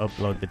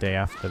upload the day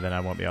after, then I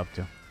won't be able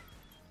to.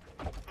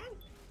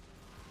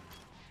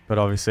 But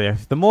obviously,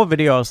 if the more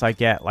videos I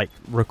get like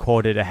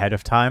recorded ahead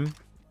of time,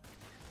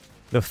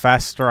 the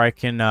faster I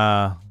can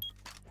the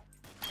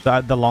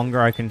longer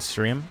I can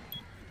stream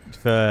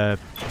for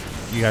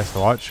you guys to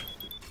watch.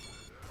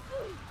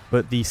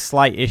 But the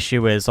slight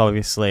issue is,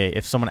 obviously,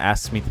 if someone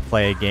asks me to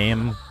play a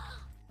game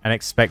and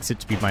expects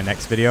it to be my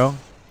next video,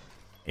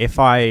 if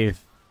I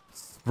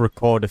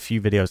record a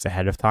few videos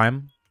ahead of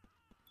time,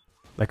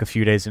 like a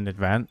few days in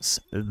advance,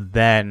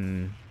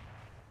 then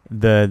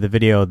the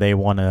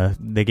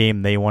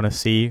game they wanna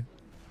see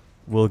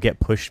will get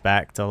pushed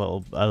back to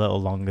a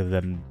little longer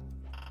than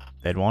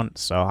they'd want.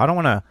 So I don't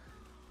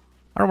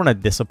wanna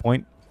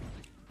disappoint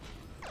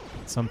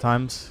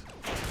sometimes.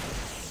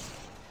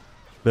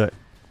 But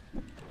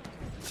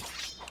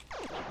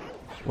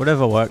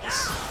whatever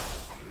works.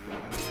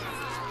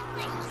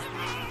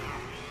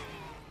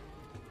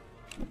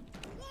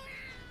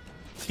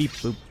 Beep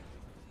boop.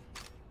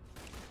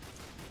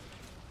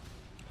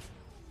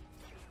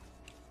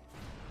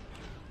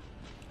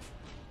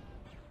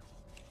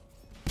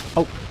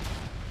 Oh,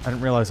 I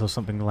didn't realize there was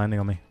something landing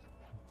on me.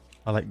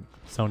 I like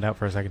zoned out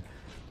for a second.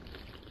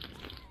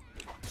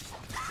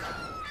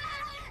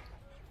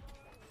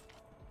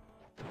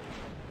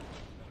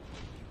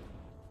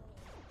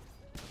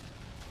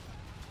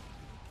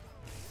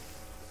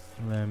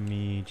 Let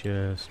me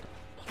just...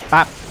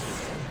 Bap!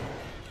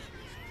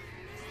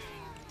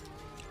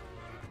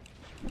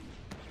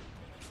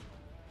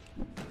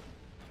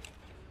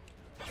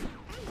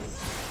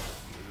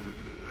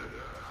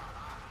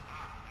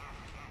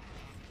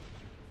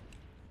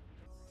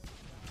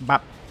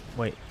 Bap!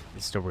 Wait,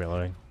 it's still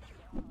reloading.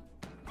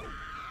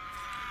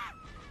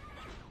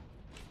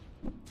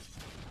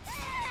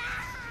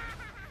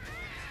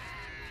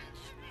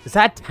 Is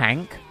that a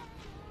tank?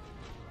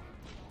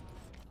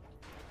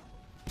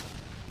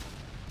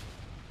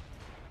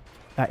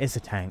 That is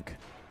a tank.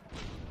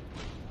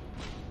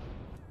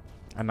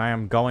 And I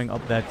am going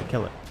up there to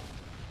kill it.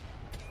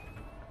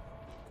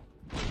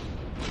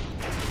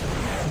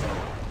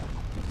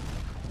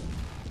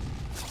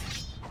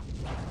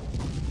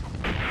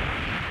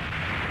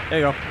 There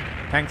you go.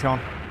 Tank's gone.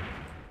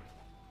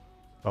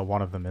 Well,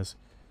 one of them is.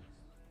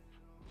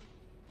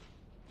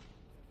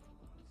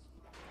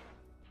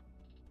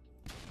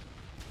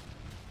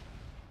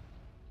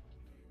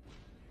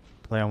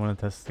 I want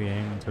to test the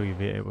game until you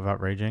beat it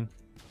without raging.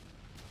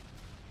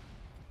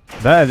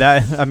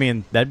 I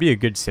mean, that'd be a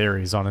good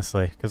series,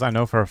 honestly, because I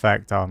know for a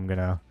fact I'm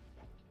gonna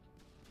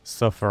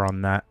suffer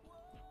on that.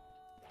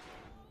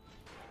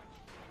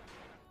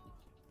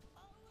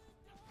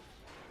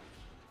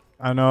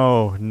 I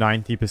know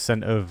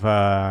 90% of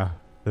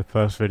the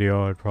first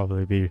video would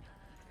probably be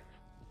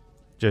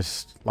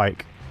just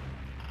like...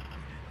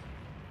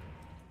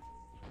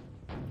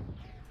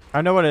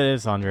 I know what it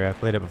is, Andre. I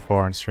played it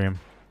before on stream.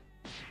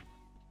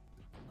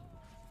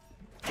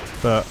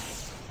 But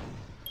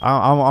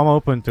I'm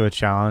open to a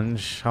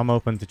challenge. I'm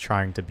open to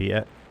trying to beat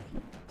it.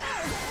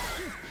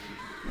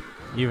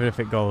 Even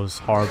if it goes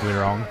horribly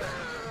wrong.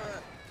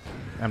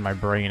 And my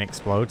brain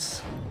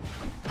explodes.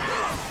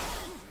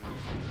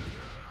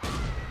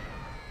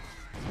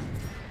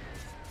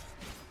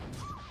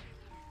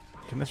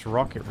 Can this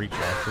rocket reach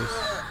archers?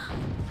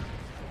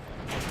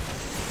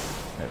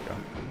 There we go.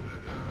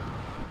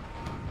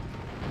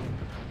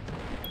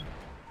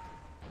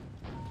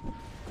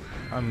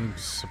 I'm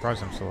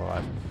surprised I'm still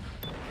alive.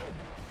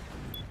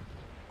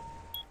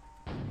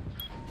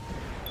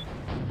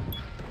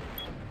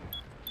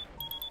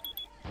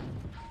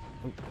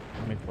 Ooh,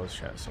 let me close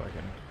chat so I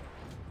can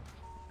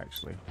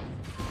actually...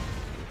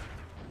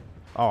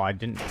 Oh, I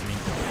didn't mean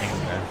to ping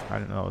there. I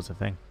didn't know that was a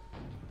thing.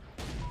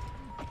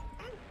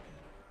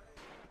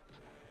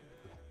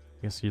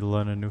 Guess you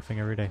learn a new thing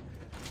every day.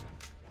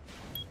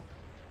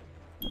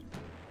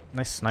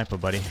 Nice sniper,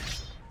 buddy.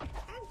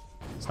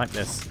 Snipe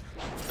this.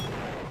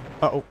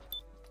 Uh-oh.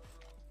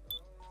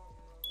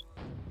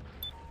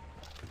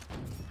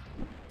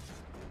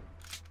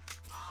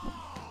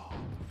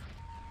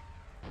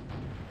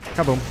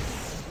 Kaboom.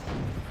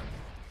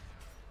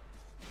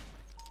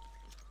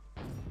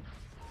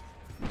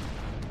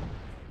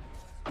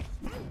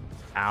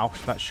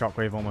 Ouch, that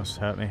shockwave almost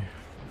hurt me.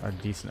 A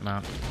decent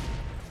amount.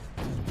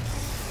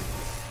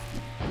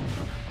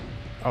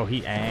 Oh,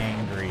 he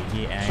angry.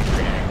 He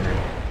angry.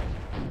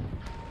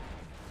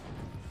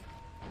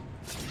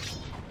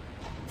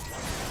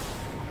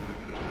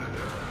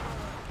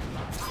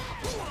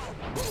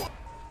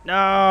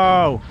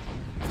 No!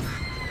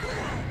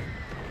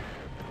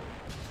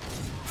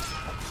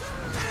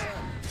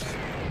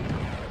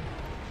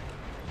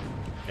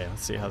 Okay,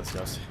 let's see how this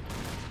goes.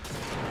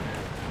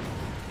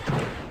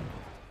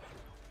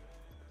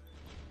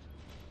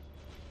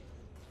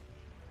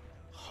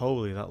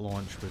 Holy, that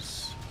launch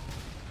was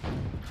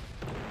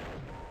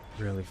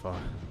really far.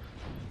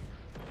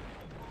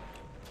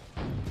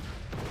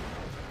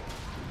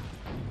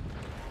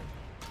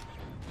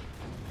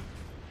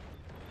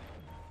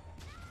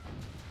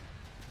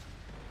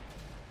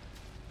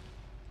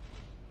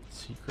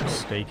 Secret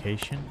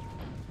staycation.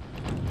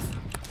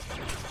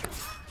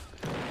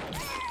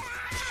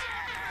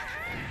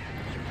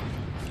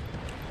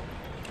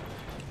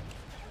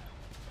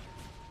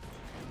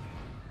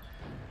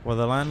 Well,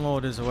 the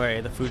landlord is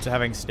away. The foods are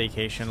having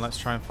staycation. Let's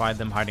try and find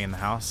them hiding in the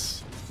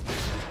house.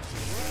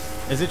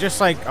 Is it just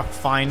like a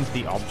find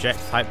the object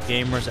type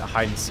game, or is it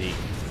hide and seek?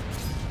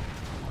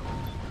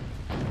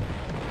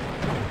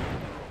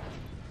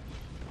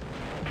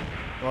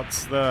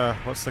 What's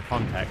the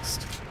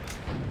context?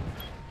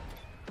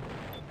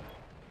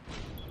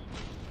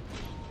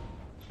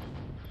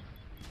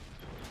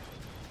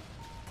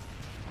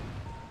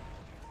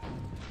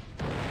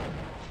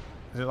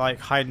 Is it like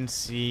hide and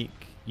seek?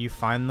 You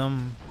find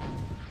them?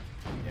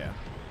 Yeah.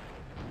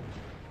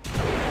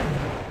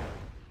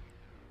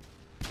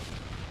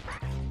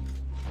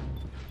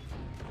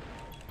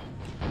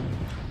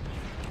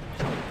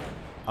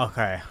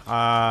 Okay.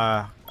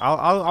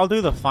 I'll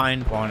do the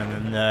find one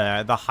and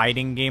then the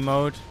hiding game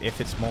mode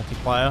if it's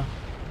multiplayer.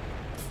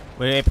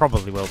 Well, it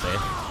probably will be.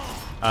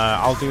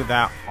 I'll do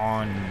that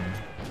on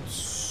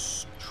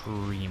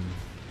stream.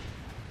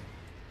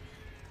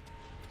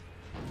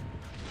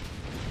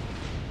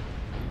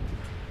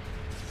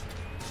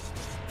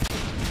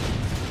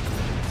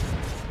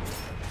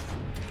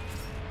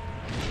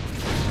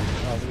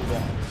 I'll do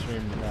that on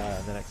stream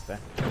the next day.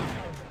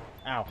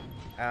 Ow.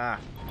 Ah,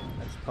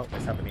 I just poked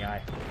myself in the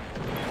eye.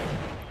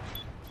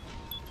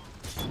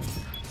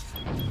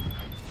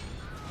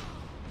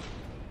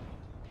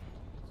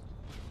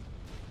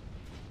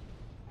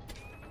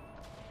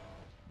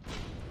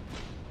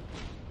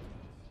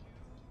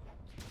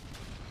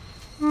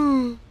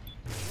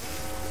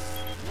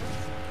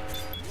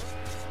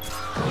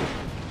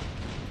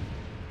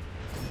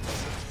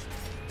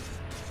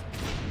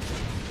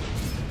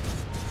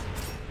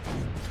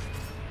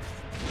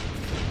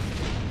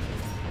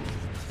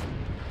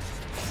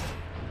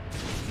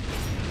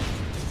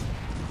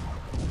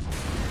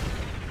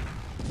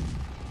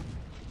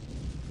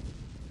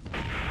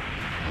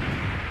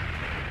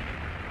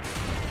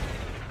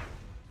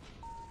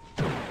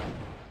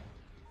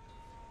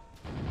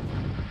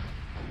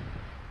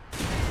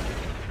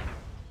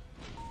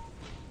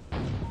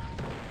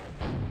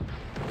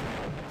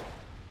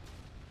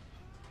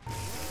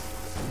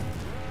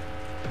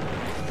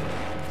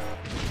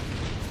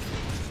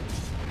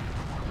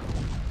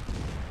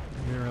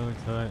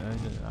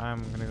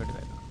 I'm gonna go to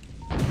bed.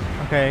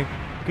 Okay,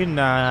 good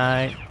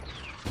night.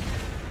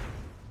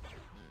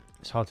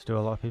 It's hard to do a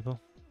lot of people.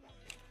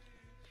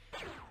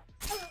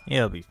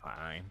 It'll be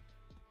fine.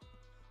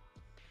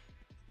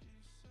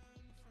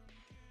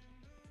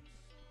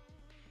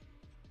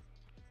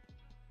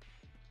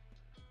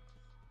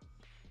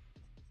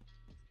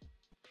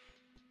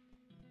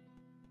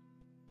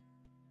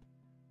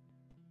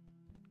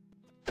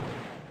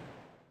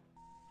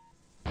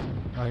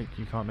 Like,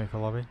 you can't make a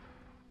lobby?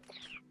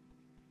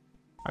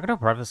 I can do a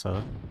private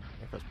server,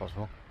 if it's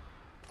possible.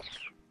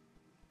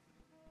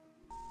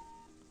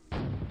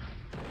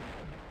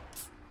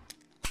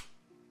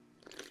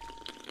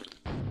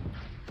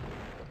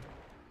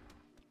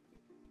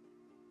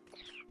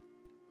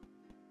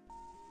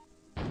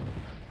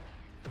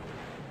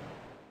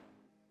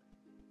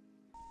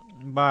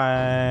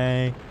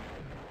 Bye!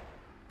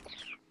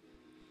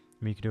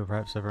 You can do a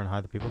private server and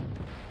hide the people?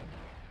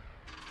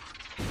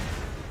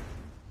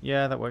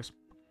 Yeah, that works.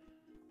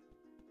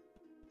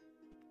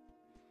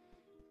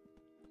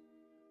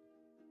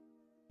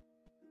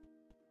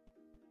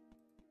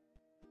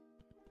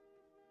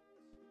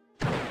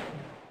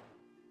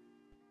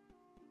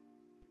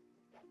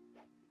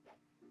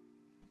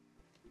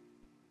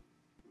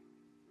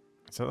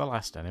 Is that the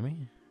last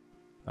enemy?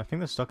 I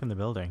think they're stuck in the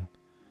building.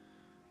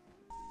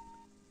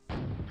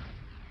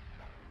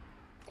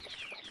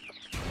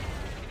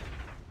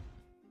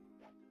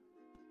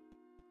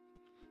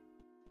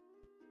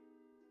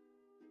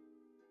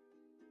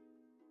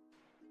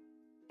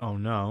 Oh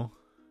no.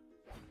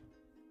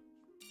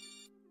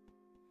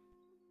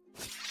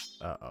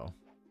 Uh-oh.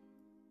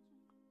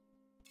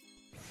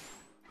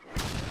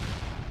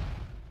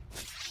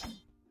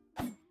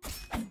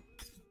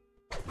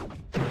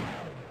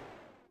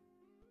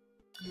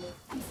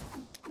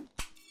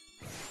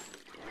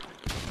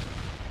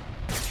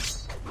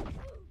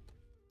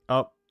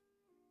 Oh.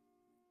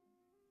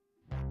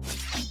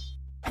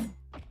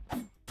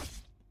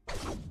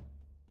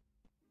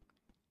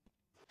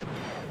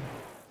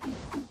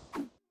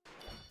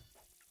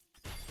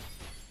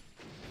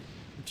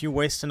 If you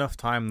waste enough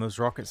time, those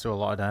rockets do a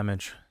lot of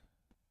damage.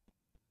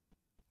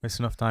 Waste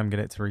enough time, get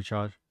it to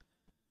recharge.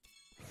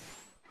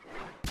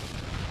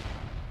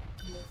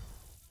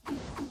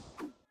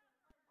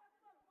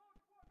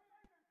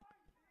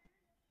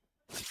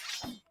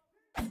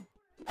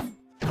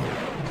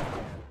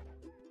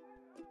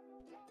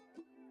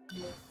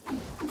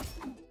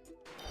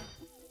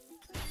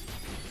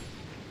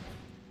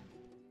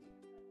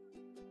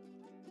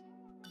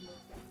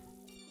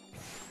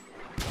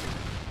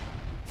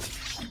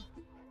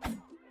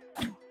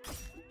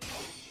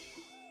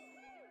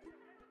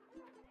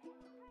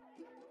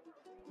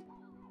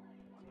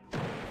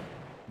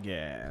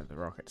 Yeah, the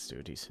rockets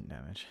do decent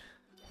damage.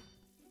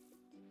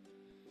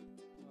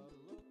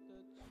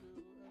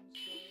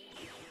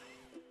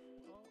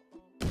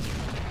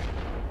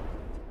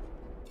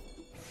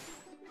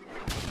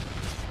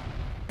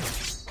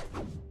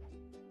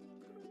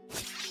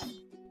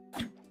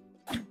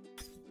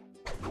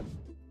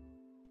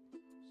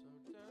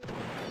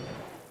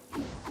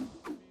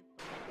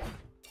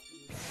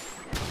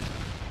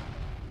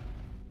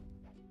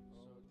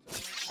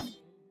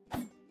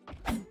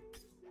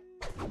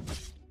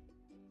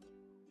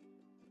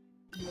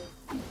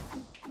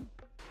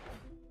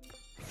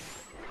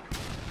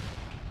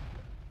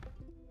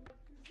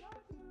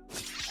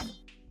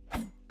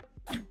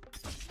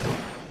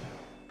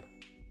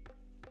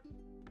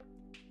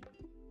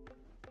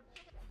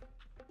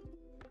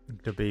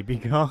 The baby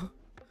car.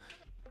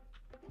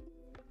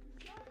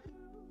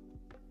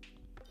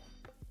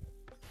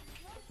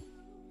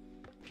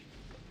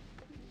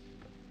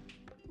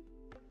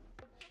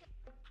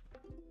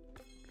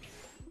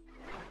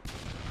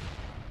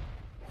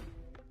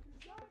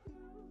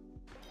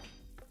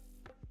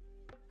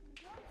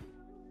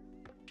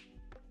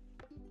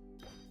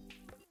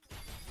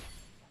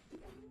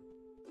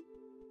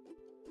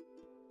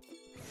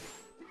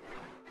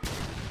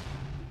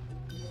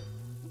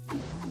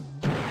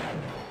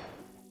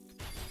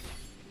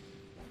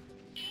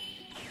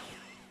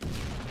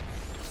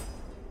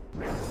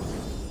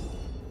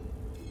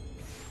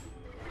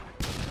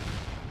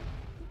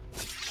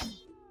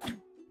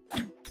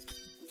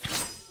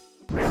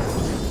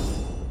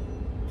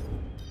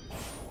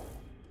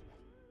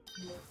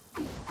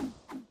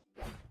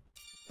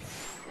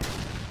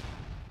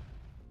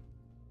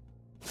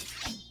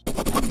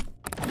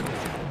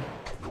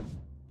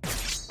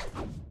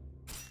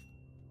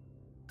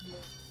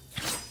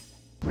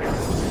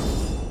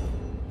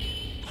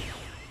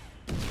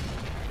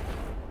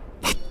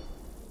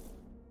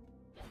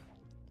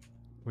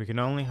 We can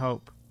only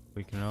hope.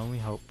 We can only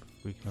hope.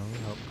 We can only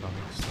hope,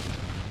 guys.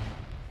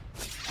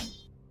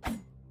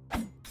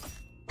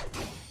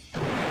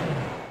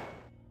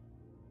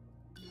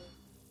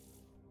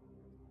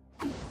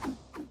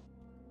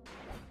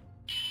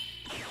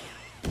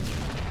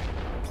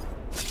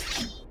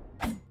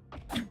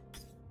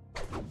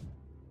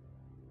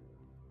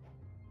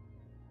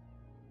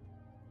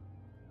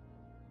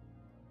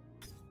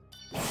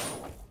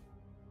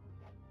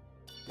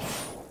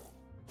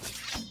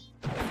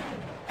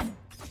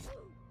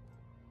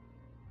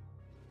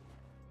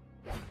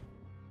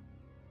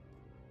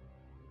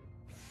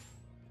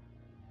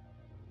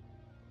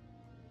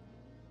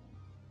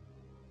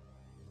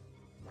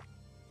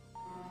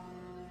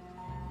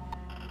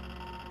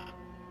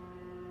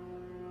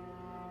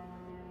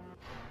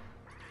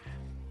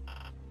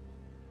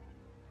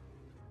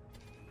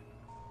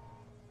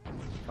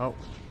 Oh.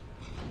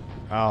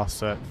 Oh,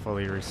 so it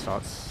fully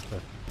restarts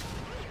the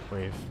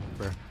wave,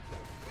 bro.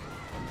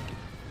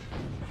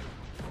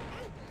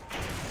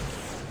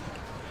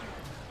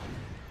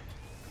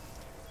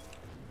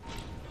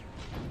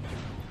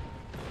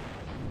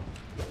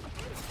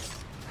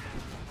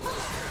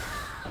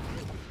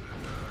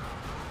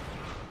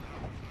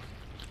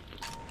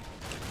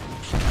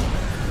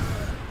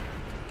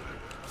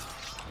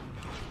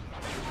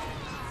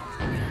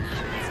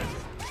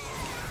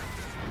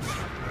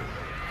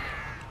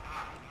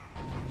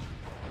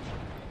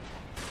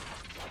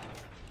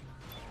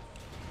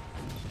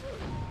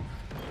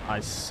 I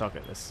suck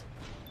at this.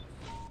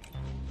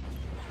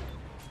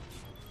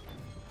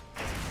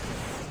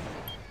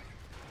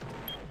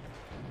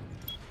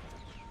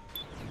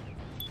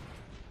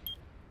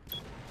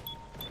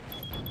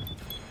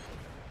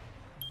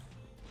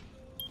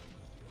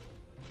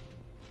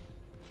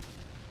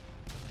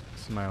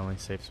 This is my only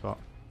safe spot.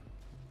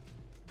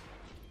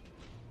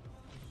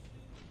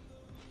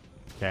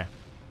 Okay.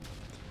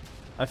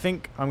 I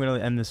think I'm gonna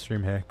end this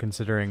stream here,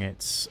 considering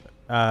it's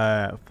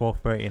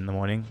 4:30 in the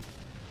morning.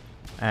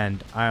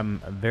 And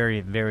I'm very,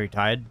 very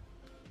tired.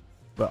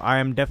 But I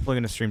am definitely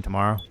going to stream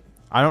tomorrow.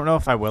 I don't know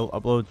if I will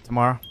upload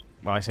tomorrow.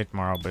 Well, I say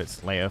tomorrow, but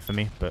it's later for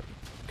me. But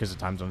because of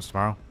time zones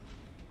tomorrow.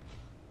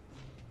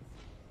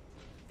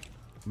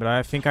 But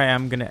I think I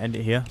am going to end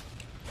it here.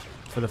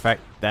 For the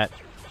fact that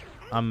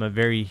I'm a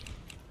very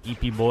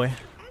EP boy.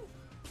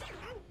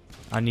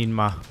 I need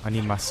my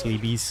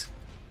sleebies.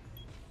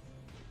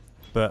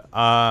 But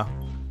I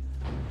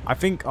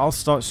think I'll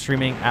start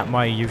streaming at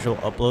my usual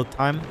upload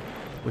time,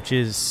 which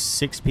is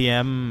 6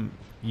 p.m.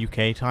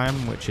 UK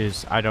time, which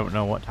is, I don't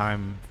know what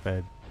time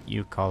for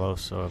you,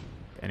 Carlos, or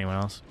anyone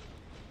else.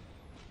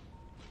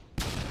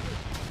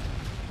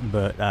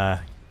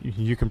 But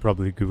you can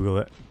probably Google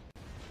it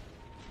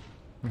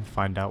and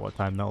find out what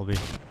time that'll be.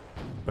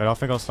 But I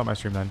think I'll start my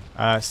stream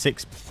then.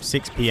 6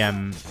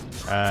 p.m.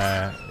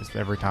 is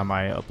every time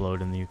I upload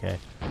in the UK.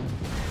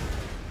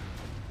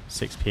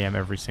 6 p.m.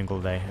 every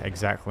single day,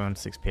 exactly on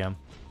 6 p.m.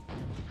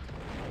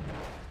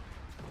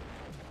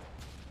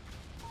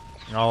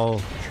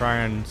 I'll try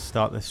and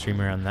start the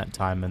stream around that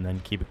time and then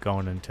keep it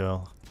going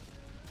until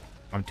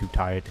I'm too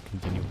tired to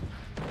continue.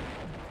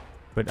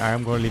 But I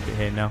am going to leave it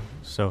here now.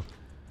 So,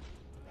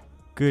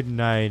 good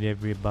night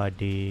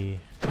everybody.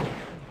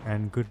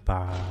 And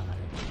goodbye.